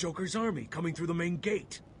about Joker's army coming through the main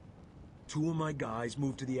gate. 2 of my guys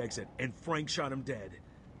moved to the exit, and Frank shot him dead.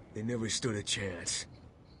 They never stood a chance.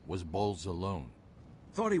 Was Bowles alone?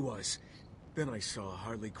 Thought he was. Then I saw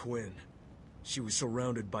Harley Quinn. She was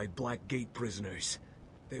surrounded by Black Gate prisoners.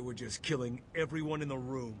 They were just killing everyone in the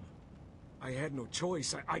room. I had no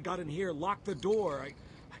choice. I got in here, locked the door.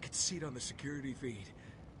 I could see it on the security feed.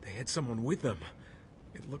 They had someone with them.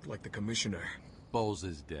 It looked like the commissioner. Bowles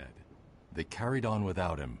is dead. They carried on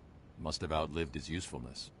without him. Must have outlived his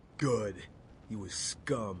usefulness. Good. He was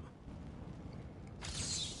scum.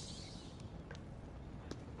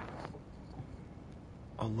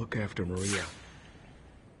 I'll look after Maria.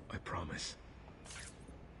 I promise.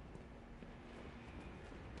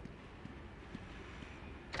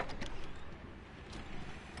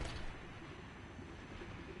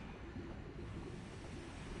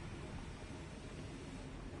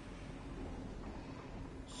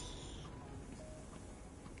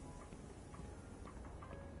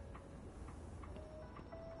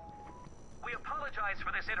 We apologize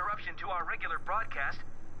for this interruption to our regular broadcast.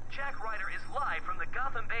 Jack Ryder is live from the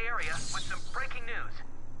Gotham Bay area with some breaking news.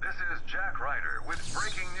 This is Jack Ryder with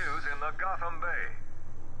breaking news in the Gotham Bay.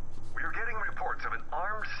 We are getting reports of an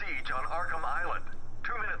armed siege on Arkham Island.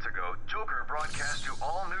 2 minutes ago, Joker broadcast to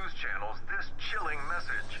all news channels this chilling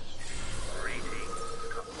message.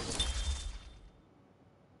 Greetings.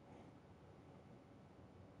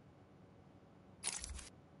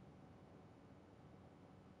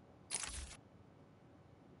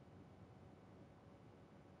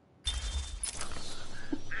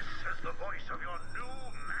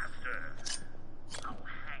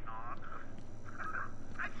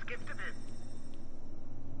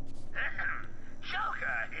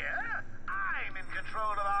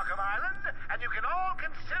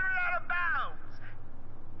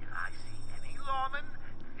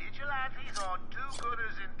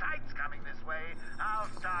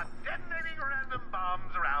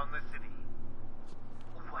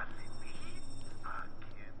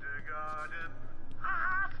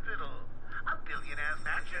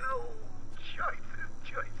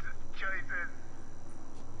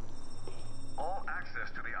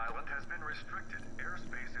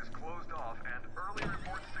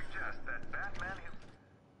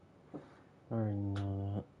 I already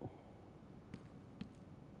know that.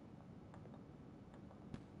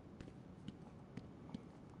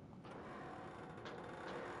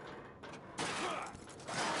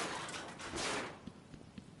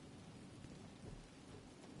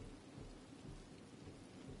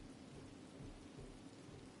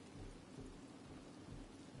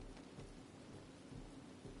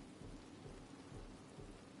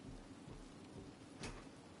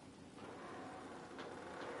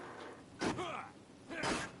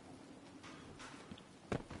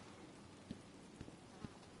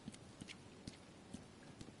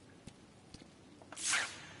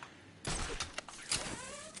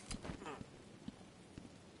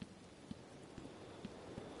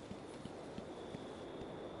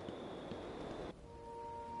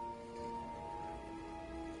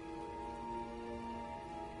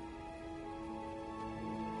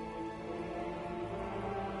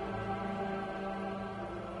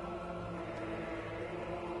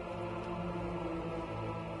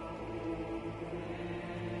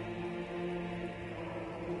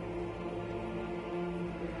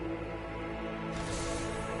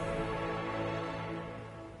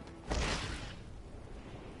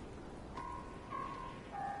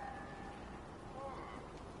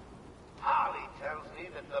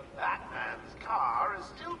 The Batman's car is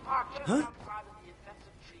still parked just outside of the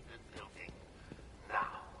intensive treatment building.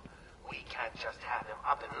 Now, we can't just have him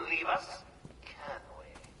up and leave us, can we?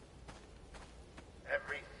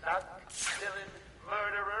 Every thug, villain,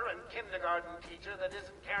 murderer, and kindergarten teacher that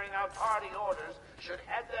isn't carrying out party orders should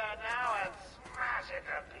head there now and smash it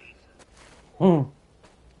to pieces.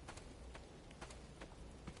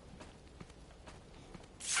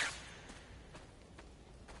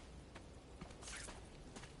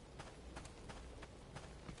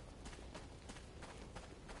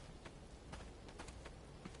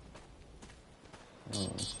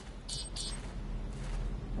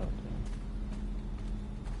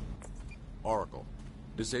 Oracle,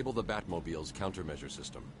 disable the Batmobile's countermeasure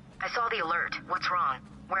system. I saw the alert. What's wrong?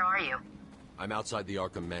 Where are you? I'm outside the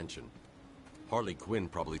Arkham mansion. Harley Quinn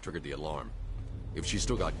probably triggered the alarm. If she's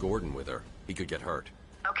still got Gordon with her, he could get hurt.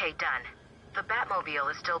 Okay, done. The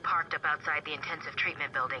Batmobile is still parked up outside the intensive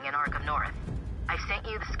treatment building in Arkham North. I've sent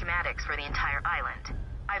you the schematics for the entire island.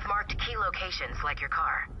 I've marked key locations like your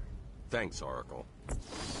car. Thanks, Oracle.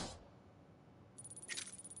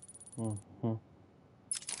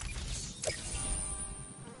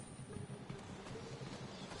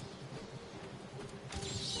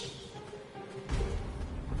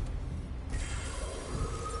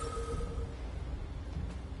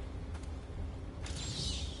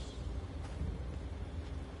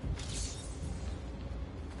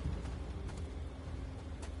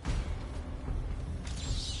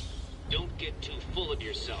 Don't get too full of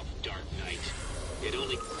yourself, Dark Knight. It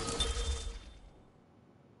only...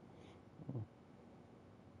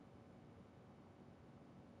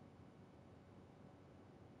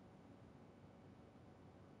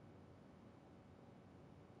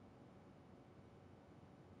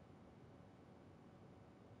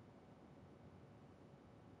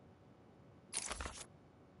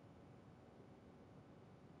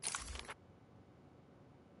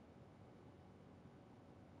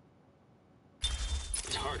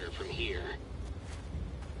 It's harder from here.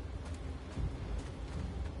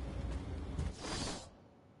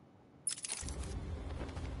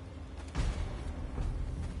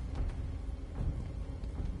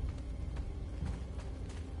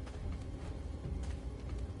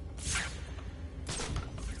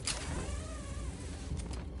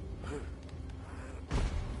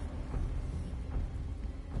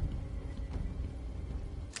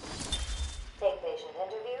 Take patient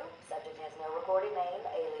interview. Subject has no recorded name.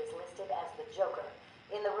 Alias listed as the Joker.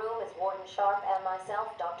 In the room is Warden Sharp and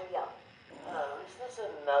myself, Dr. Young. Oh, is this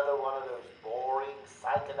another one of those boring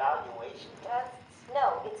psych evaluation tests?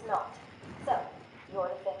 No, it's not. So,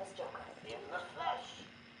 you're the famous Joker. In the flesh.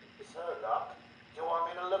 So, Doc, do you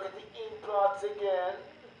want me to look at the ink blots again?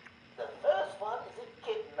 The first one is a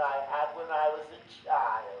kitten I had when I was a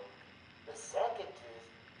child. The second is,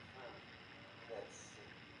 let's see,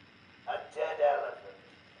 a dead elephant.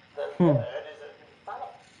 The third is a...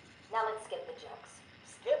 Funny. Now let's skip the jokes.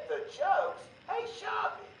 Skip the jokes? Hey,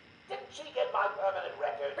 Sharpie, didn't she get my permanent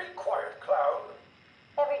record? Be quiet, clown.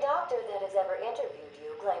 Every doctor that has ever interviewed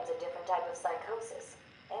you claims a different type of psychosis.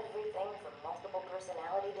 Everything from multiple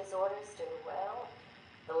personality disorders to, well,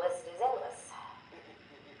 the list is endless.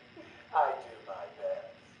 I do my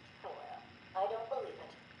best. Well, I don't believe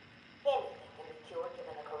it. Anything can be cured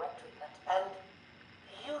given the correct treatment. And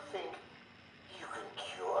you think you can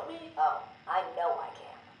cure me? Oh, I know I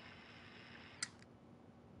can.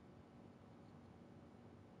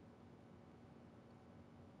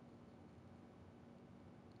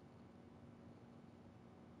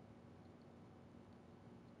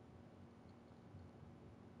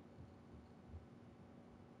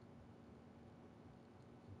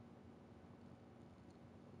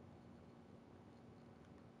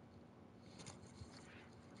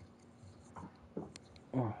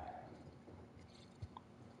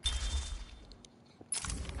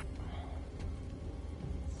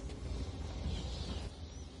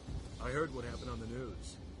 heard what happened on the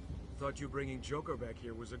news. Thought you bringing Joker back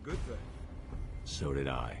here was a good thing. So did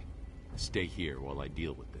I. Stay here while I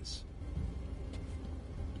deal with this.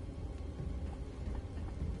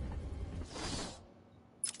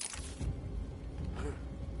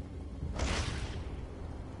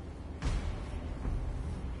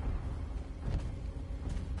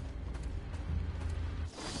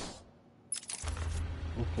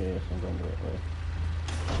 Okay, yes, I'm going the right way.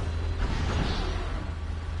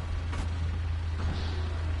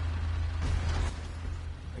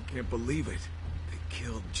 I can't believe it. They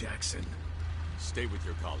killed Jackson. Stay with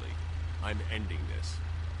your colleague. I'm ending this.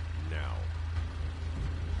 Now.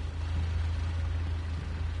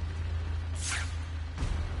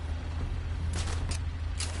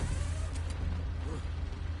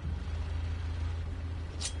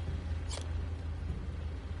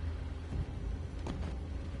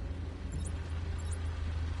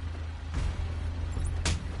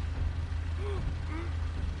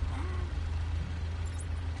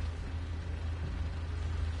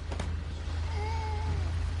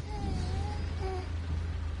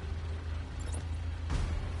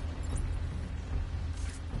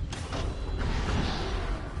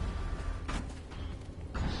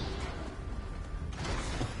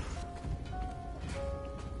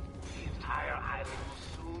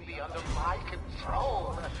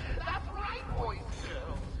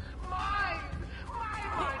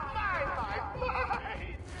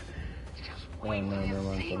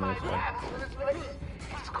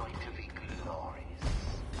 It's going to be glorious.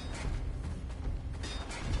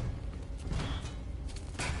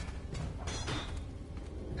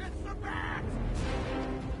 It's the bat!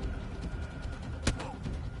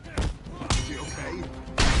 Is he okay?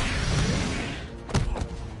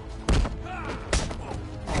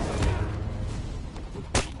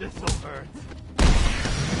 This'll hurt.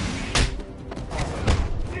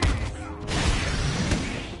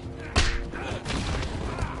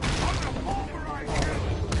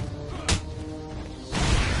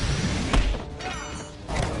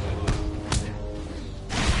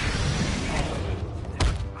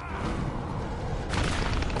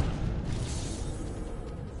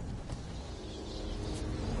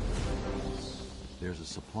 There's a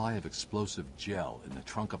supply of explosive gel in the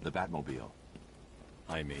trunk of the Batmobile.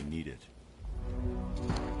 I may need it.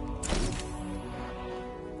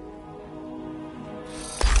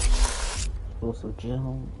 Also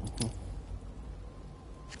gel.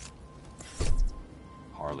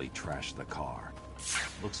 Harley trashed the car.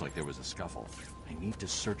 Looks like there was a scuffle. I need to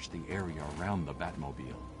search the area around the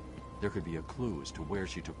Batmobile. There could be a clue as to where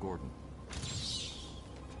she took Gordon.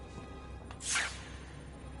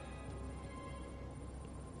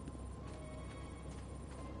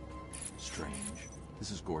 Strange. This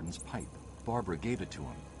is Gordon's pipe. Barbara gave it to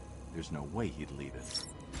him. There's no way he'd leave it.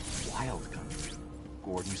 Wild country.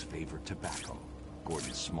 Gordon's favorite tobacco.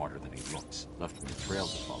 Gordon's smarter than he looks. Left me a trail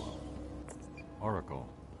to follow. Oracle,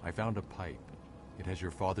 I found a pipe. It has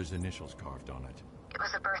your father's initials carved on it. It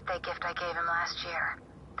was a birthday gift I gave him last year.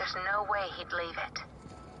 There's no way he'd leave it.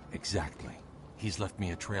 Exactly. He's left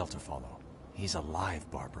me a trail to follow. He's alive,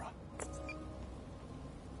 Barbara.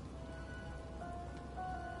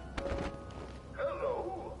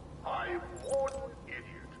 Hello, I'm Warden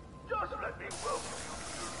Idiot. Just let me welcome you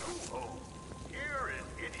to your new home. Here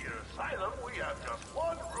in Idiot Asylum, we have just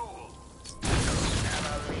one rule.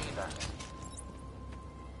 Never leave us.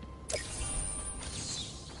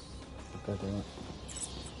 God damn it.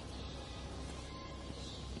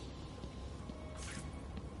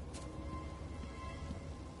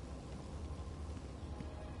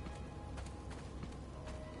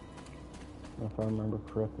 If I remember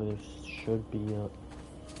correctly, there should be a...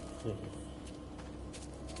 Yeah.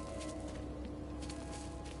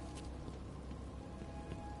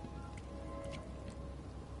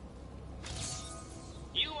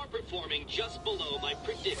 You are performing just below my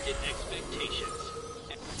predicted expectations.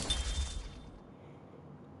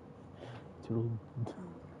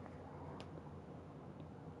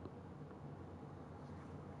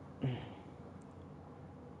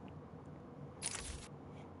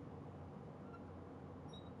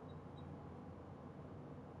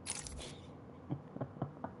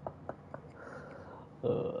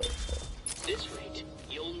 This rate,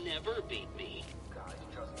 you'll never beat me. Guys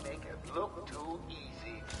just make it look too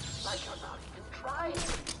easy. Like you're not even trying.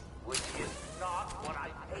 Which is not what I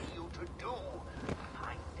pay you to do.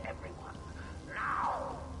 Find everyone.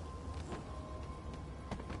 Now!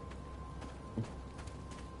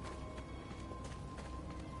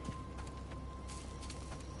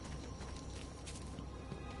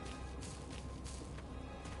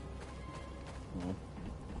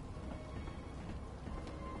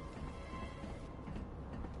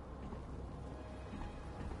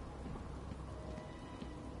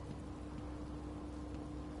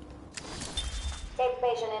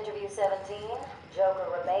 Patient interview 17. Joker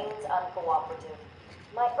remains uncooperative.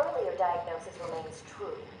 My earlier diagnosis remains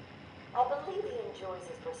true. I believe he enjoys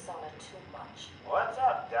his persona too much. What's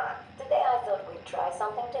up, Doc? Today I thought we'd try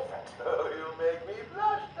something different. Oh, you make me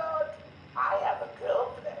blush, Doc. I have a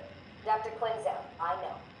girlfriend. Dr. Quinn's out. I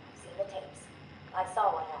know. I've seen the tapes. I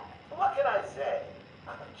saw what happened. What can I say?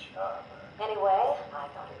 I'm a charmer. Anyway,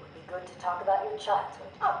 I thought it would be good to talk about your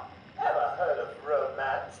childhood. Oh, ever heard of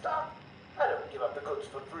romance, Doc? I don't give up the goods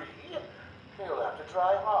for free. You'll have to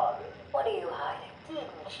try harder. What are you hiding? Didn't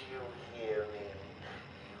you hear me?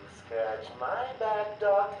 You scratch my back,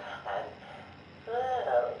 Doc, and,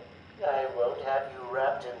 well, I won't have you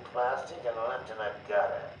wrapped in plastic and left in a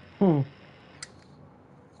gutter.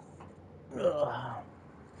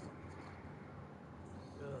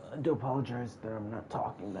 I do apologize that I'm not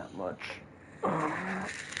talking that much.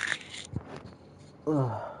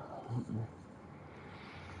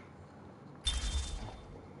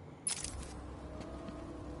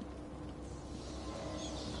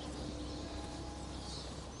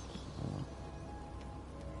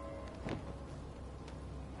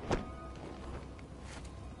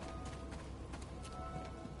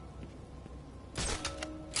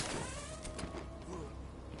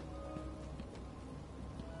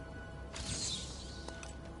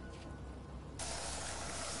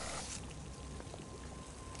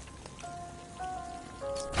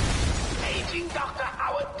 Dr.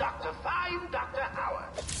 Howard, Dr. Fine Dr.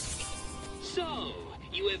 Howard. So,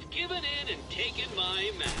 you have given in and taken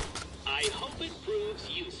my map. I hope it proves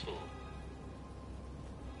useful.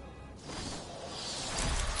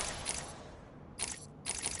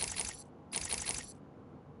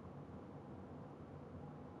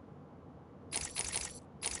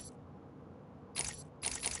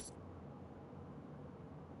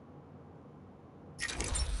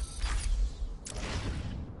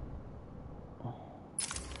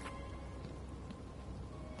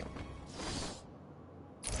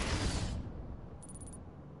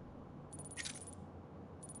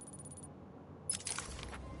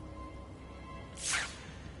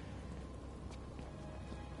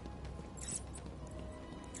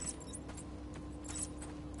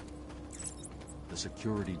 The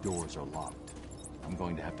security doors are locked. I'm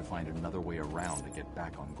going to have to find another way around to get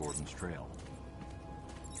back on Gordon's trail.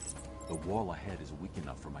 The wall ahead is weak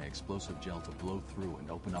enough for my explosive gel to blow through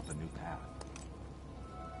and open up a new path.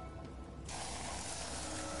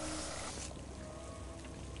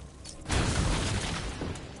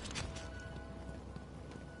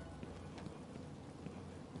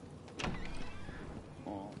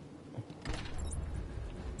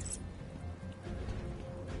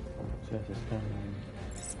 This is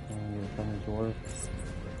coming to work.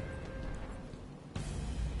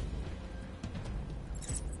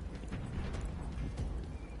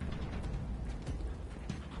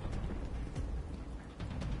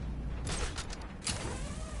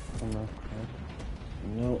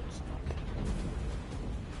 No, it's not.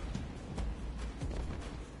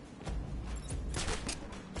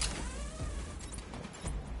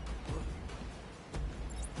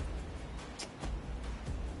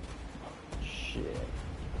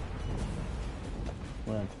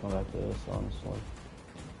 I'm gonna have to come back to this, honestly.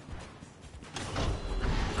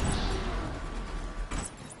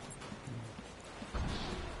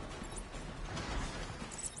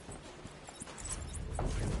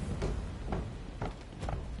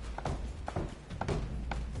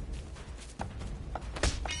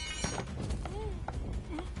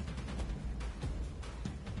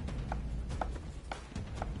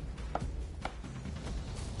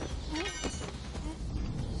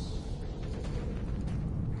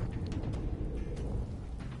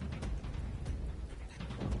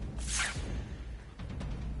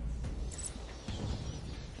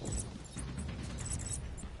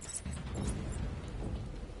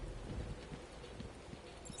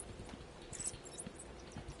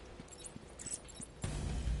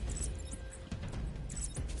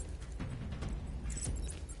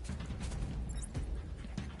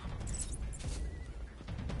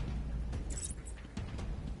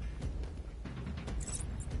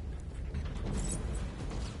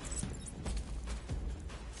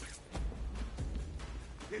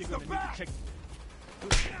 It's the back! You're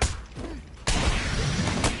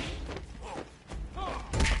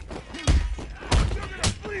gonna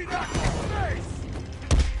bleed out your face!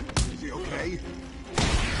 Is he okay?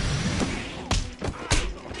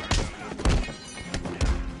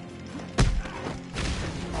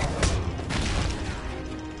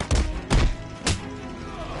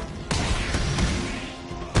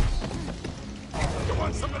 Come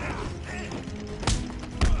on, somebody!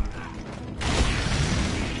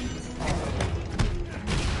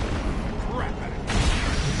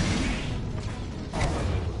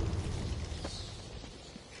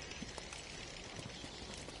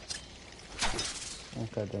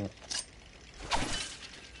 God damn it.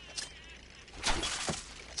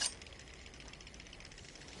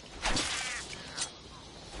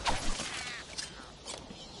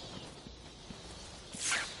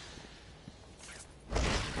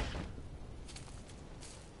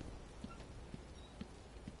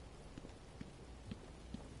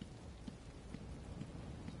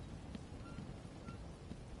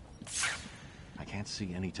 I can't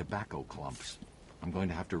see any tobacco clumps. I'm going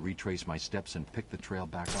to have to retrace my steps and pick the trail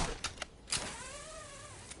back up.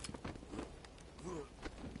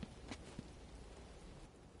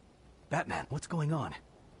 Batman, what's going on?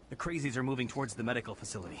 The crazies are moving towards the medical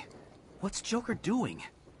facility. What's Joker doing?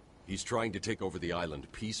 He's trying to take over the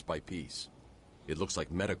island piece by piece. It looks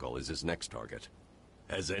like medical is his next target.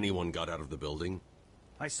 Has anyone got out of the building?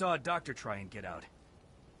 I saw a doctor try and get out.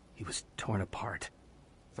 He was torn apart.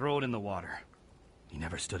 Throw it in the water. He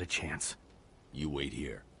never stood a chance. You wait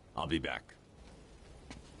here. I'll be back.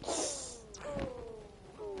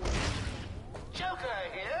 Joker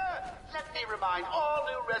here. Let me remind all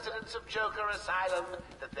new residents of Joker Asylum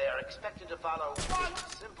that they are expected to follow one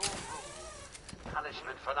simple rule.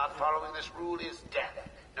 Punishment for not following this rule is death.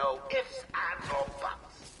 No ifs, ands, or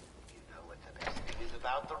buts. You know what the best thing is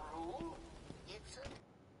about the rule? It's a...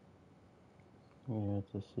 Yeah,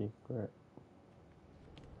 it's a secret.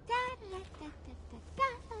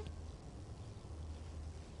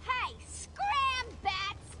 Hey, scram,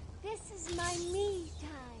 bats! This is my me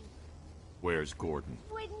time. Where's Gordon?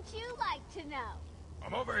 Wouldn't you like to know?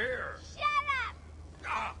 I'm over here. Shut up!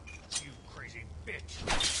 Ah, you crazy bitch.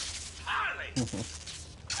 Harley!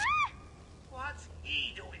 What's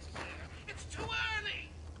he doing here? It's too early.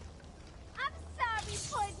 I'm sorry,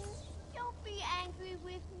 Puddin'. Don't be angry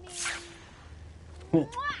with me.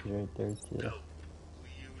 He's right there too. No,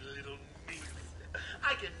 you little minx.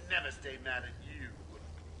 I can never stay mad at you.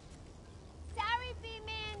 Sorry,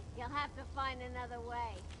 B-Man. You'll have to find another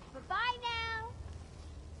way. Bye-bye now.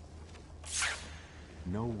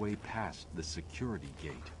 No way past the security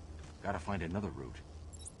gate. Gotta find another route.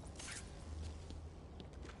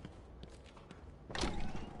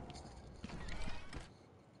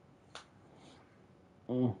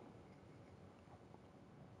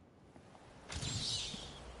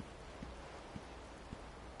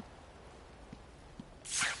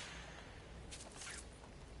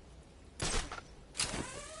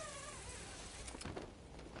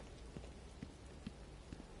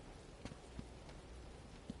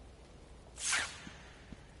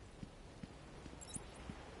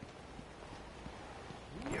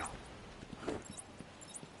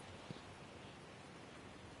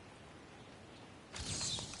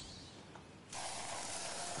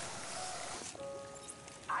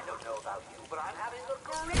 I don't know about you, but I'm having a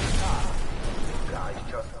great time. You guys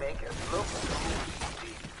just make it look so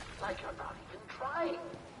easy. Like you're not even trying.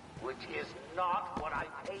 Which is not what I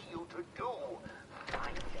pay you to do.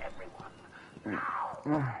 Find everyone. Now.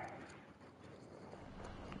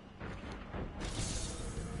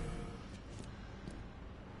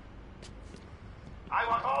 I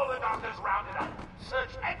want all the doctors rounded up. Search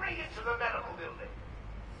every inch of the medical building.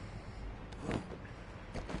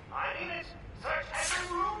 I mean it. Search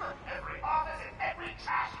every room, every office, and every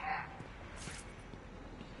trash can.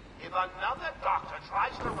 If another doctor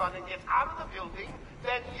tries to run and get out of the building,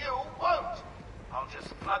 then you won't. I'll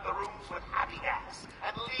just flood the rooms with happy gas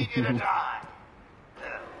and leave you to die.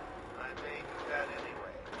 Well, I may do that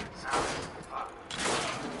anyway. Sounds fun.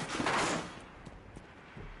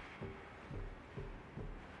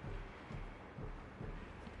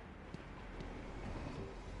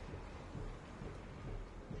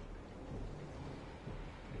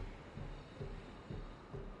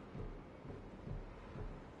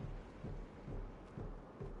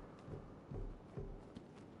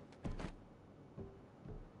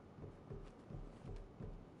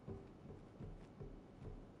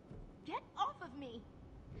 Get off of me!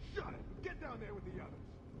 Shut it. Get down there with the others.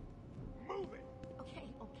 Move it. Okay,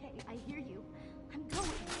 I hear you. I'm going.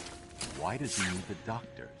 Why does he need the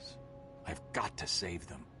doctors? I've got to save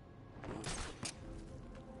them.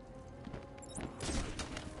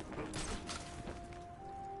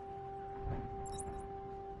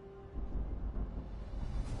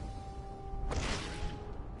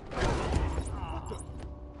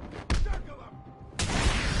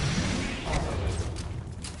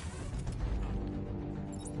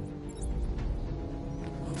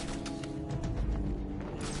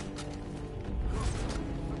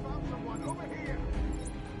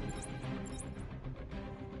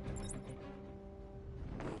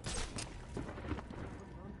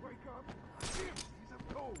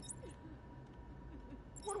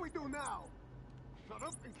 What do we do now? Shut Shut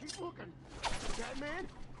up and keep looking. Batman,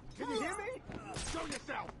 can you hear me? Show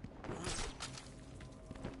yourself.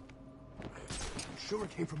 I'm sure it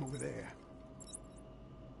came from over there.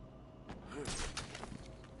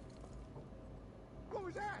 What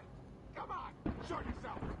was that? Come on, show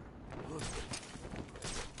yourself.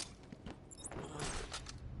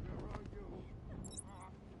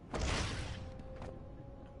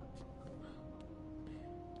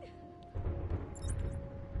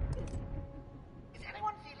 Is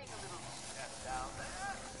anyone feeling a little stressed down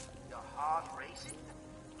there? Your heart racing?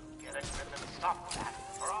 Get a grip and stop that,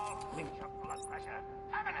 or I'll fix your blood pressure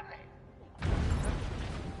permanently.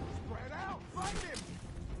 Spread out, find him.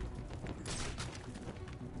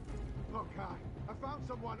 Oh God, I found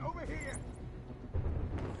someone over here.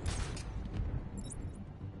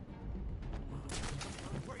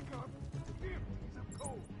 Wake up. Damn, I'm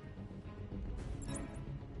cold.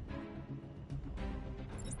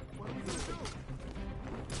 What are we gonna do?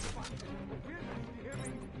 Find him. Hear this, you hear me?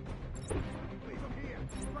 Leave him here.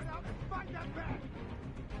 Spread out and find that bat.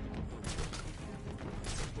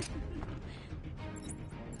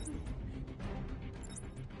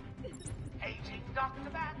 Aging Dr.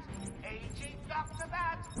 Bat. Aging Dr.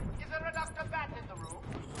 Bat. Is there a Dr. Bat in the room?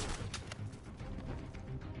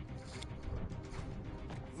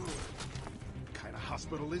 What kind of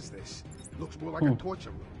hospital is this? Looks more like a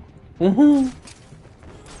torture room. Mm-hmm.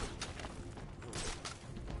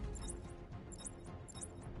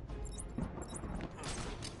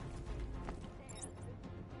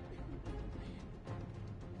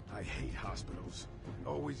 I hate hospitals.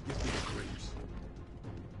 Always gives me the creeps.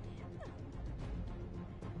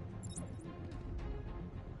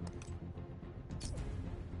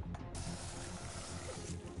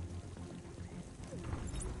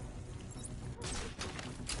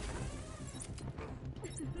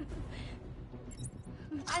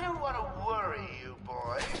 I don't want to worry you,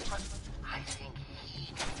 boys, but I think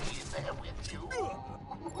he can be in there with you.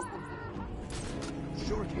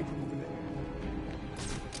 Sure it came from over there.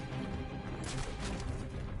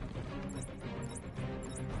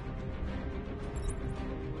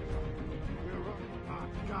 Oh,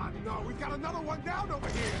 God, no. We've got another one down over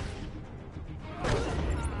here.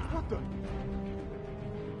 What the?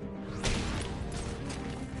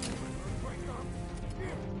 Wake up.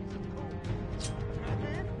 Here.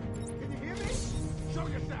 Batman, can you hear me? Show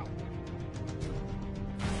yourself.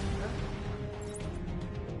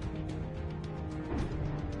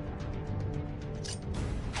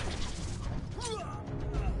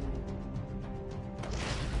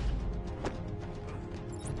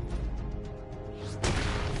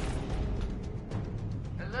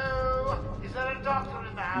 Hello? Is there a doctor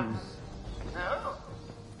in the house? No?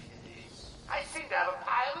 Okay. I seem to have a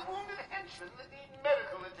pile of wounded henchmen that need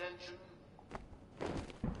medical attention.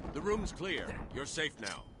 The room's clear. You're safe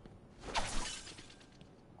now.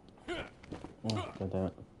 Oh, got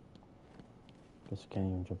that. Guess I can't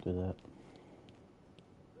even jump through that.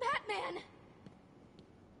 Batman!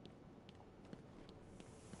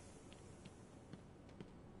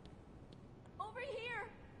 Over here!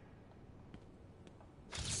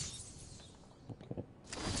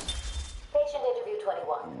 Patient interview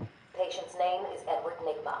 21. Patient's name is Edward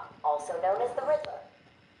Nigma, also known as the Riddler.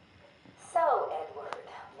 So, Edward,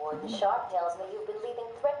 Warden Sharp tells me you've been leaving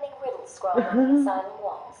threatening riddles scrawled on the asylum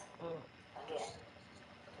walls. Again.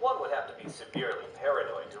 One would have to be severely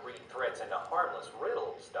paranoid to read threats into harmless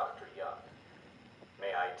riddles, Dr. Young.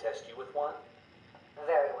 May I test you with one?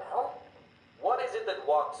 Very well. What is it that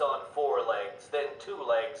walks on 4 legs, then 2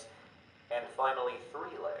 legs, and finally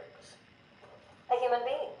 3 legs? A human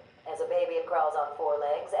being. As a baby, it crawls on 4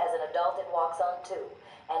 legs. As an adult, it walks on 2.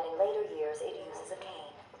 And in later years, it uses a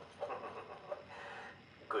cane.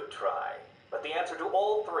 Good try. But the answer to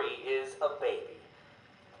all 3 is a baby.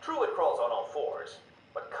 True, it crawls on all 4s,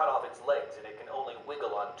 but cut off its legs and it can only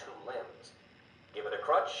wiggle on 2 limbs. Give it a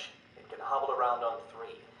crutch, it can hobble around on 3.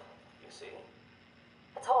 You see?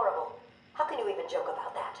 It's horrible. How can you even joke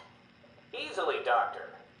about that? Easily, Doctor.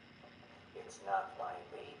 It's not my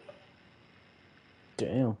baby.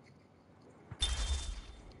 Damn.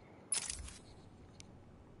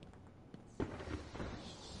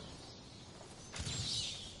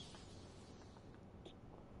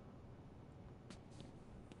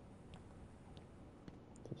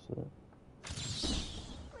 That's it.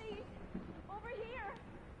 Please! Over here!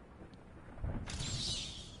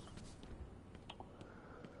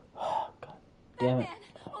 God damn it.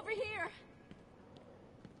 Batman! Over here!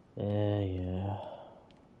 Yeah.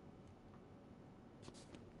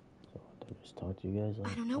 So I just talk to you guys.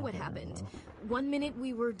 I don't know what happened. One minute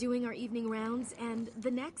we were doing our evening rounds, and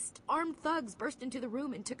the next, armed thugs burst into the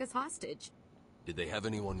room and took us hostage. Did they have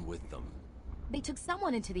anyone with them? They took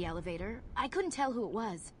someone into the elevator. I couldn't tell who it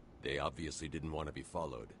was. They obviously didn't want to be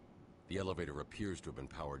followed. The elevator appears to have been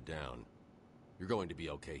powered down. You're going to be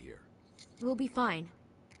okay here. We'll be fine.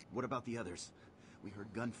 What about the others? We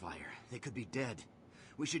heard gunfire. They could be dead.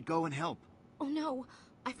 We should go and help. Oh no,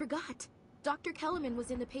 I forgot. Dr. Kellerman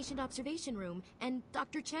was in the patient observation room, and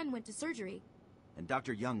Dr. Chen went to surgery. And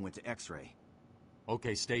Dr. Young went to X-ray.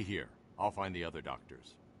 Okay, stay here. I'll find the other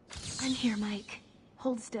doctors. I'm here, Mike.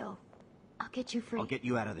 Hold still. I'll get you free. I'll get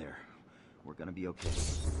you out of there. We're gonna be okay.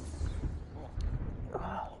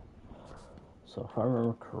 So if I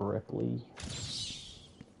remember correctly...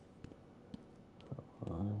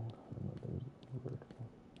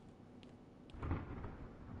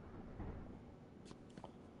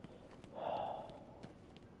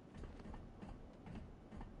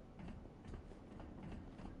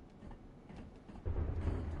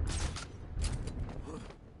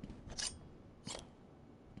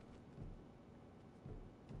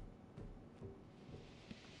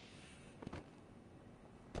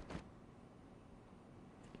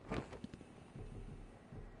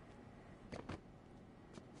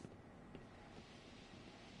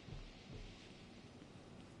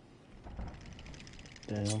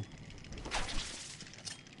 Damn.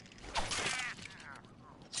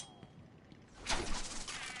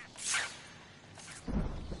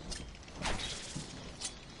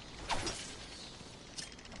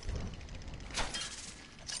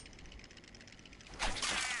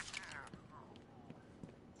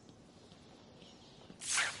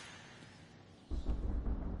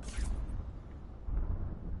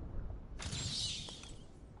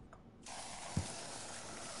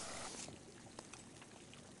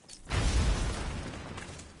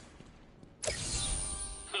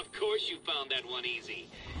 Of course you found that one easy.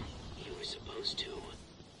 You were supposed to.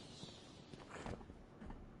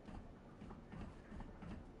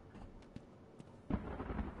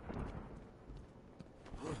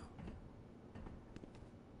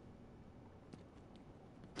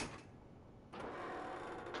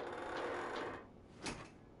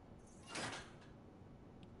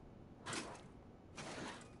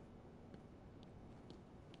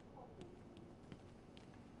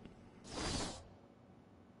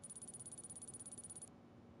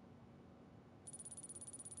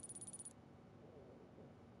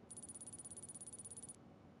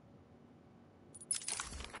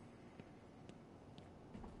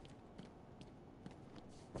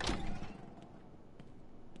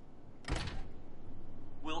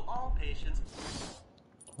 Will all patients...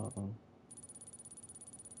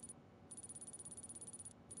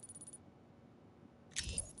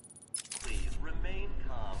 Please remain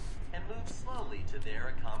calm and move slowly to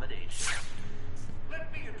their accommodation.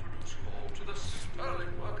 Let me introduce you all to the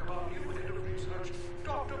sterling work of our new head of research,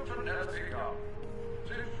 Dr. Panethia.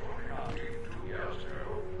 Since joining our team 2 years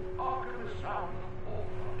ago, Arkham has found the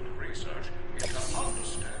forefront of research into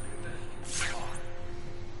understanding the human mind.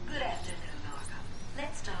 Good afternoon, Arkham.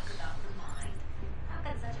 Let's talk about the mind. How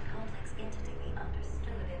can such a complex entity be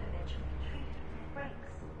understood and eventually treated when it breaks?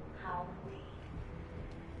 How indeed.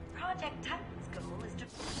 Project Titan's goal is to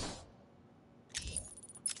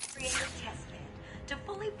create a test bed to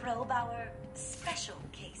fully probe our special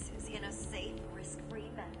cases in a safe,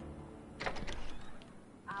 risk-free manner.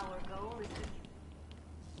 Our goal is to...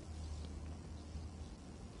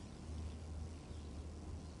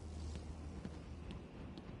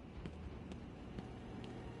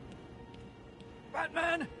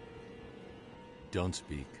 Batman! Don't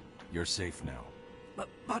speak. You're safe now.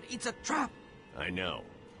 But it's a trap! I know.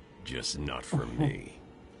 Just not for me.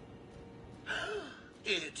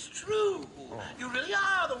 It's true! You really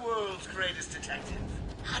are the world's greatest detective.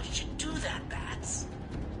 How did you do that, Bats?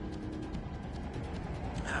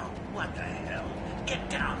 Oh, what the hell? Get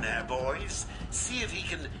down there, boys. See if he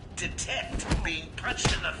can detect being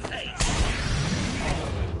punched in the face.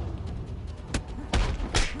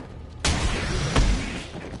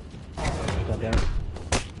 Goddamn.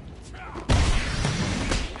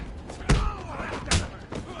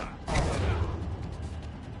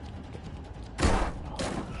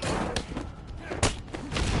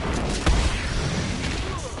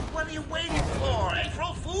 What are you waiting for?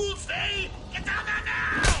 April Fool's Day? Get down there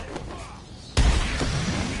now!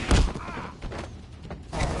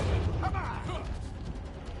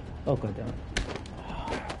 Oh, goddamn.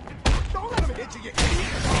 Don't let him hit you, you idiot!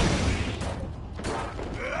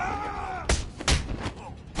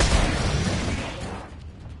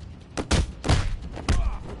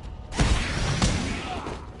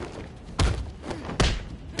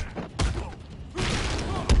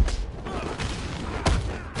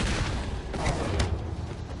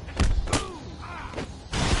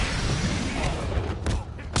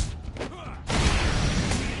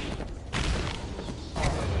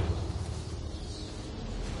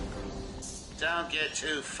 Don't get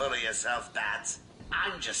too full of yourself, Bats.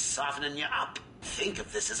 I'm just softening you up. Think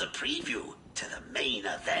of this as a preview to the main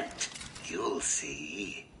event. You'll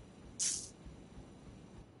see.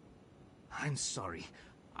 I'm sorry.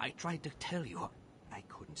 I tried to tell you. I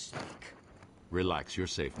couldn't speak. Relax, you're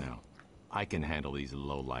safe now. I can handle these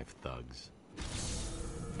low-life thugs.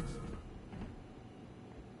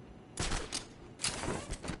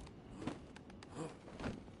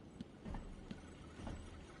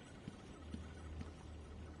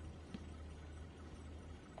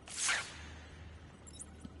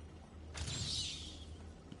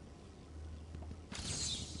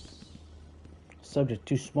 Subject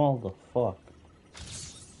too small, the fuck.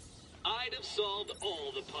 I'd have solved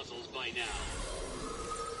all the puzzles by now.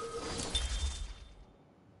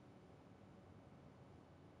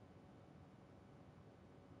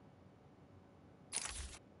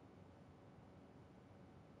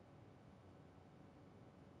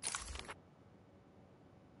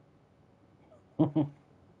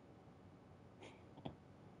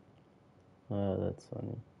 Oh, that's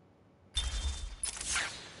funny.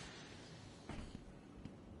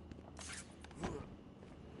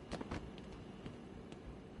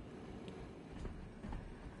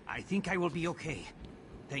 I think I will be okay.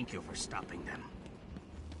 Thank you for stopping them.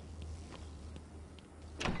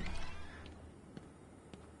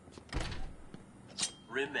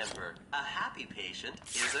 Remember, a happy patient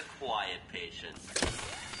is a quiet patient.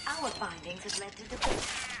 Our findings have led to debate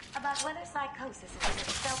about whether psychosis is in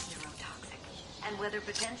itself neurotoxic, and whether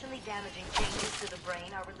potentially damaging changes to the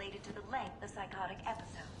brain are related to the length of psychotic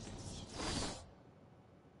episodes.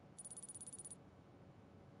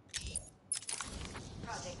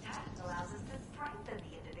 Project TACT allows us to strengthen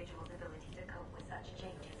the individual's ability to cope with such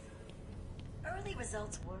changes. Early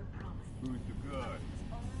results were promising. Who's the guy?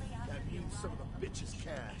 That means some of the bitches'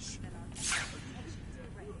 cash.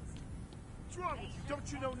 Drunk,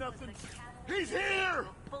 don't you know nothing? He's here!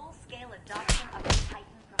 Full-scale adoption of the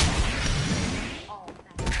Titan program. All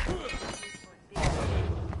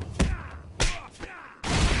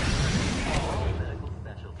medical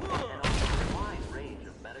specialties and offer a wide range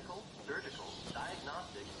of medical, surgical,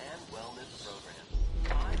 diagnostic, and wellness programs.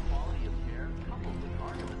 High quality of care coupled with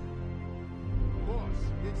Arkham. Boss,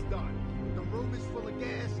 it's done. The room is full of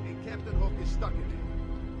gas and Captain Hook is stuck in it.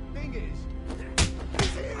 Thing is,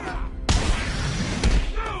 he's here!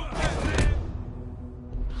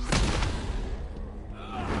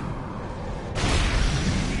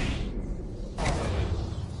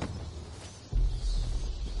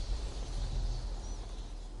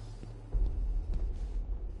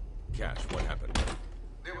 Cash, what happened?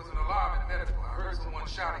 There was an alarm at medical. I heard someone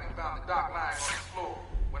shouting and found the doc lying on the floor.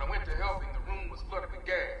 When I went to help him, the room was flooded with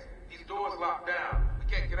gas. These doors locked down. We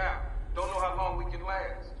can't get out. Don't know how long we can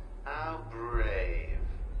last. How brave.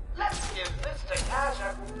 Let's give Mr. Cash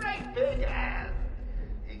a great big hand.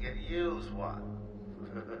 He could use one.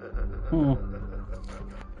 You'll be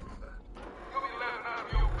letting out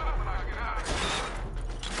of your gun when I get out of here.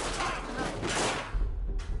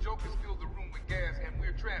 Joker's filled the room with gas and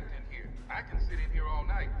we're trapped in here. I can sit in here all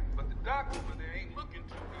night, but the doc over there ain't looking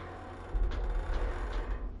too good.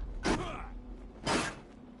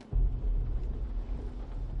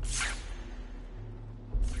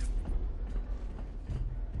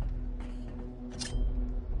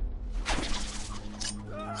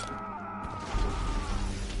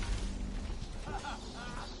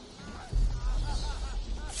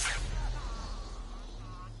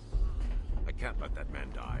 I can't let that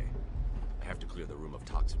man die. I have to clear the room of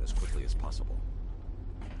toxin as quickly as possible.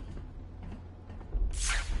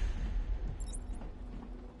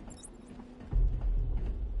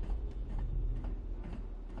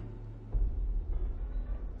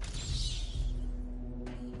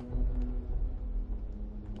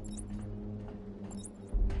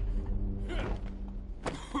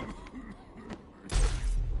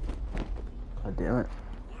 God damn it.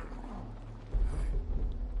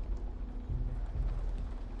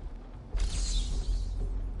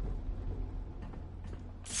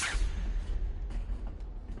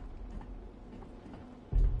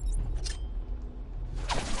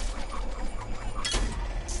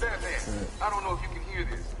 Batman, I don't know if you can hear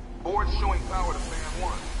this. Board's showing power to fan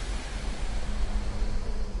 1.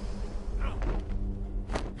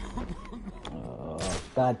 Oh,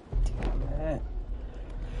 God damn it.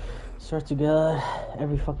 Swear to God,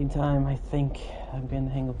 every fucking time I think I'm gonna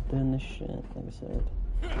hang up doing this shit, like I said.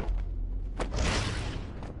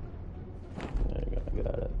 There you go, I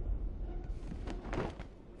got it.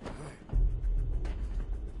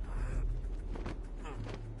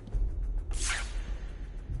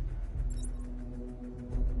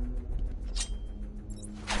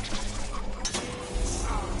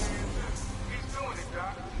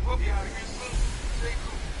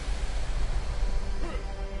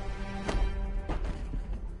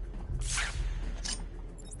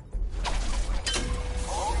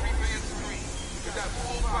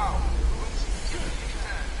 full power.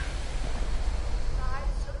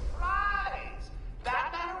 Nice surprise!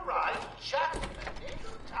 Batman arrived just in the nick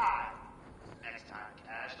of time. Next time,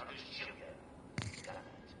 Cash, I'll just shoot you. Got it.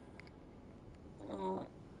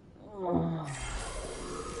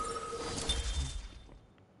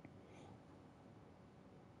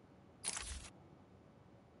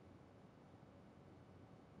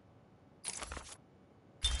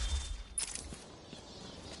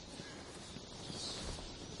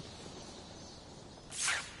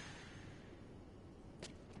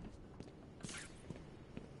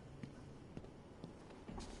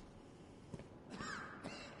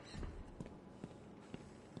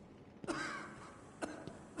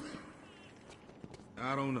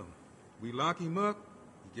 I don't know. We lock him up,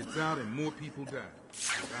 he gets out, and more people die.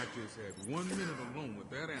 I just had 1 minute alone with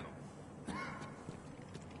that animal.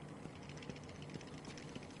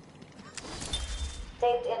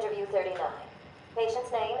 Taped interview 39.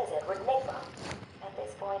 Patient's name is Edward Nigma. At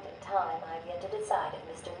this point in time, I've yet to decide if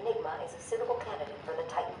Mr. Nigma is a suitable candidate for the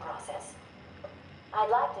Titan process. I'd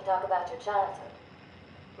like to talk about your childhood.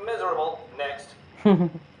 Miserable. Next.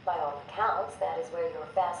 By all accounts, that is where your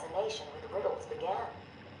fascination with riddles began.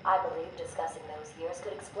 I believe discussing those years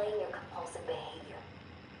could explain your compulsive behavior.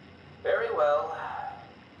 Very well.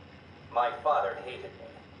 My father hated me.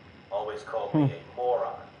 Always called me a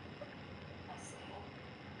moron. I see.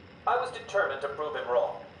 I was determined to prove him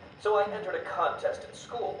wrong, so I entered a contest at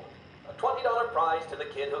school. A $20 prize to the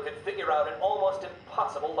kid who could figure out an almost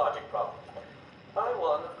impossible logic problem. I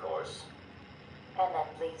won, of course. And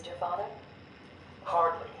that pleased your father?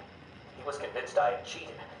 Hardly. He was convinced I had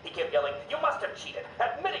cheated. He kept yelling, "You must have cheated!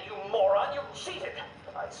 Admit it, you moron! You cheated!"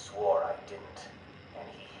 I swore I didn't, and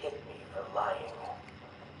he hit me for lying.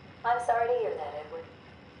 I'm sorry to hear that, Edward.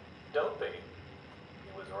 Don't be.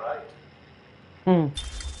 He was right.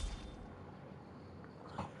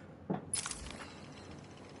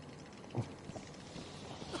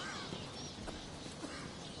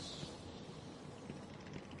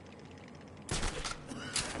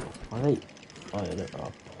 Are they? Oh yeah, they're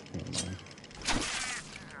up. Never mind.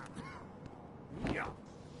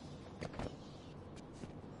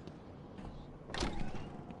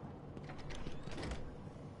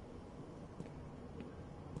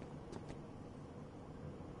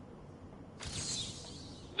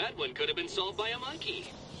 That one could have been solved by a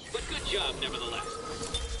monkey. But good job, nevertheless.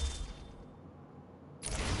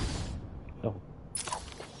 Oh.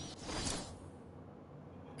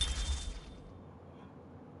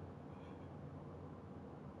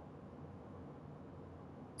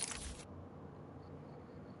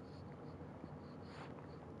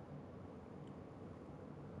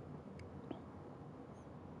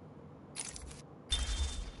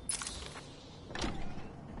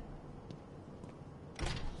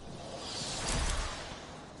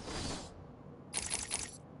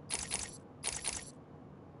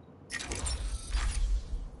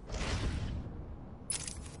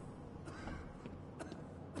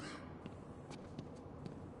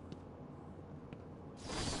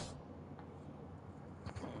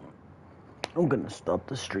 I'm gonna stop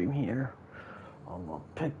the stream here. I'm gonna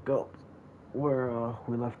pick up where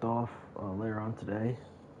we left off later on today.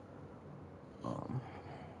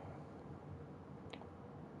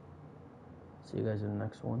 See you guys in the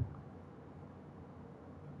next one.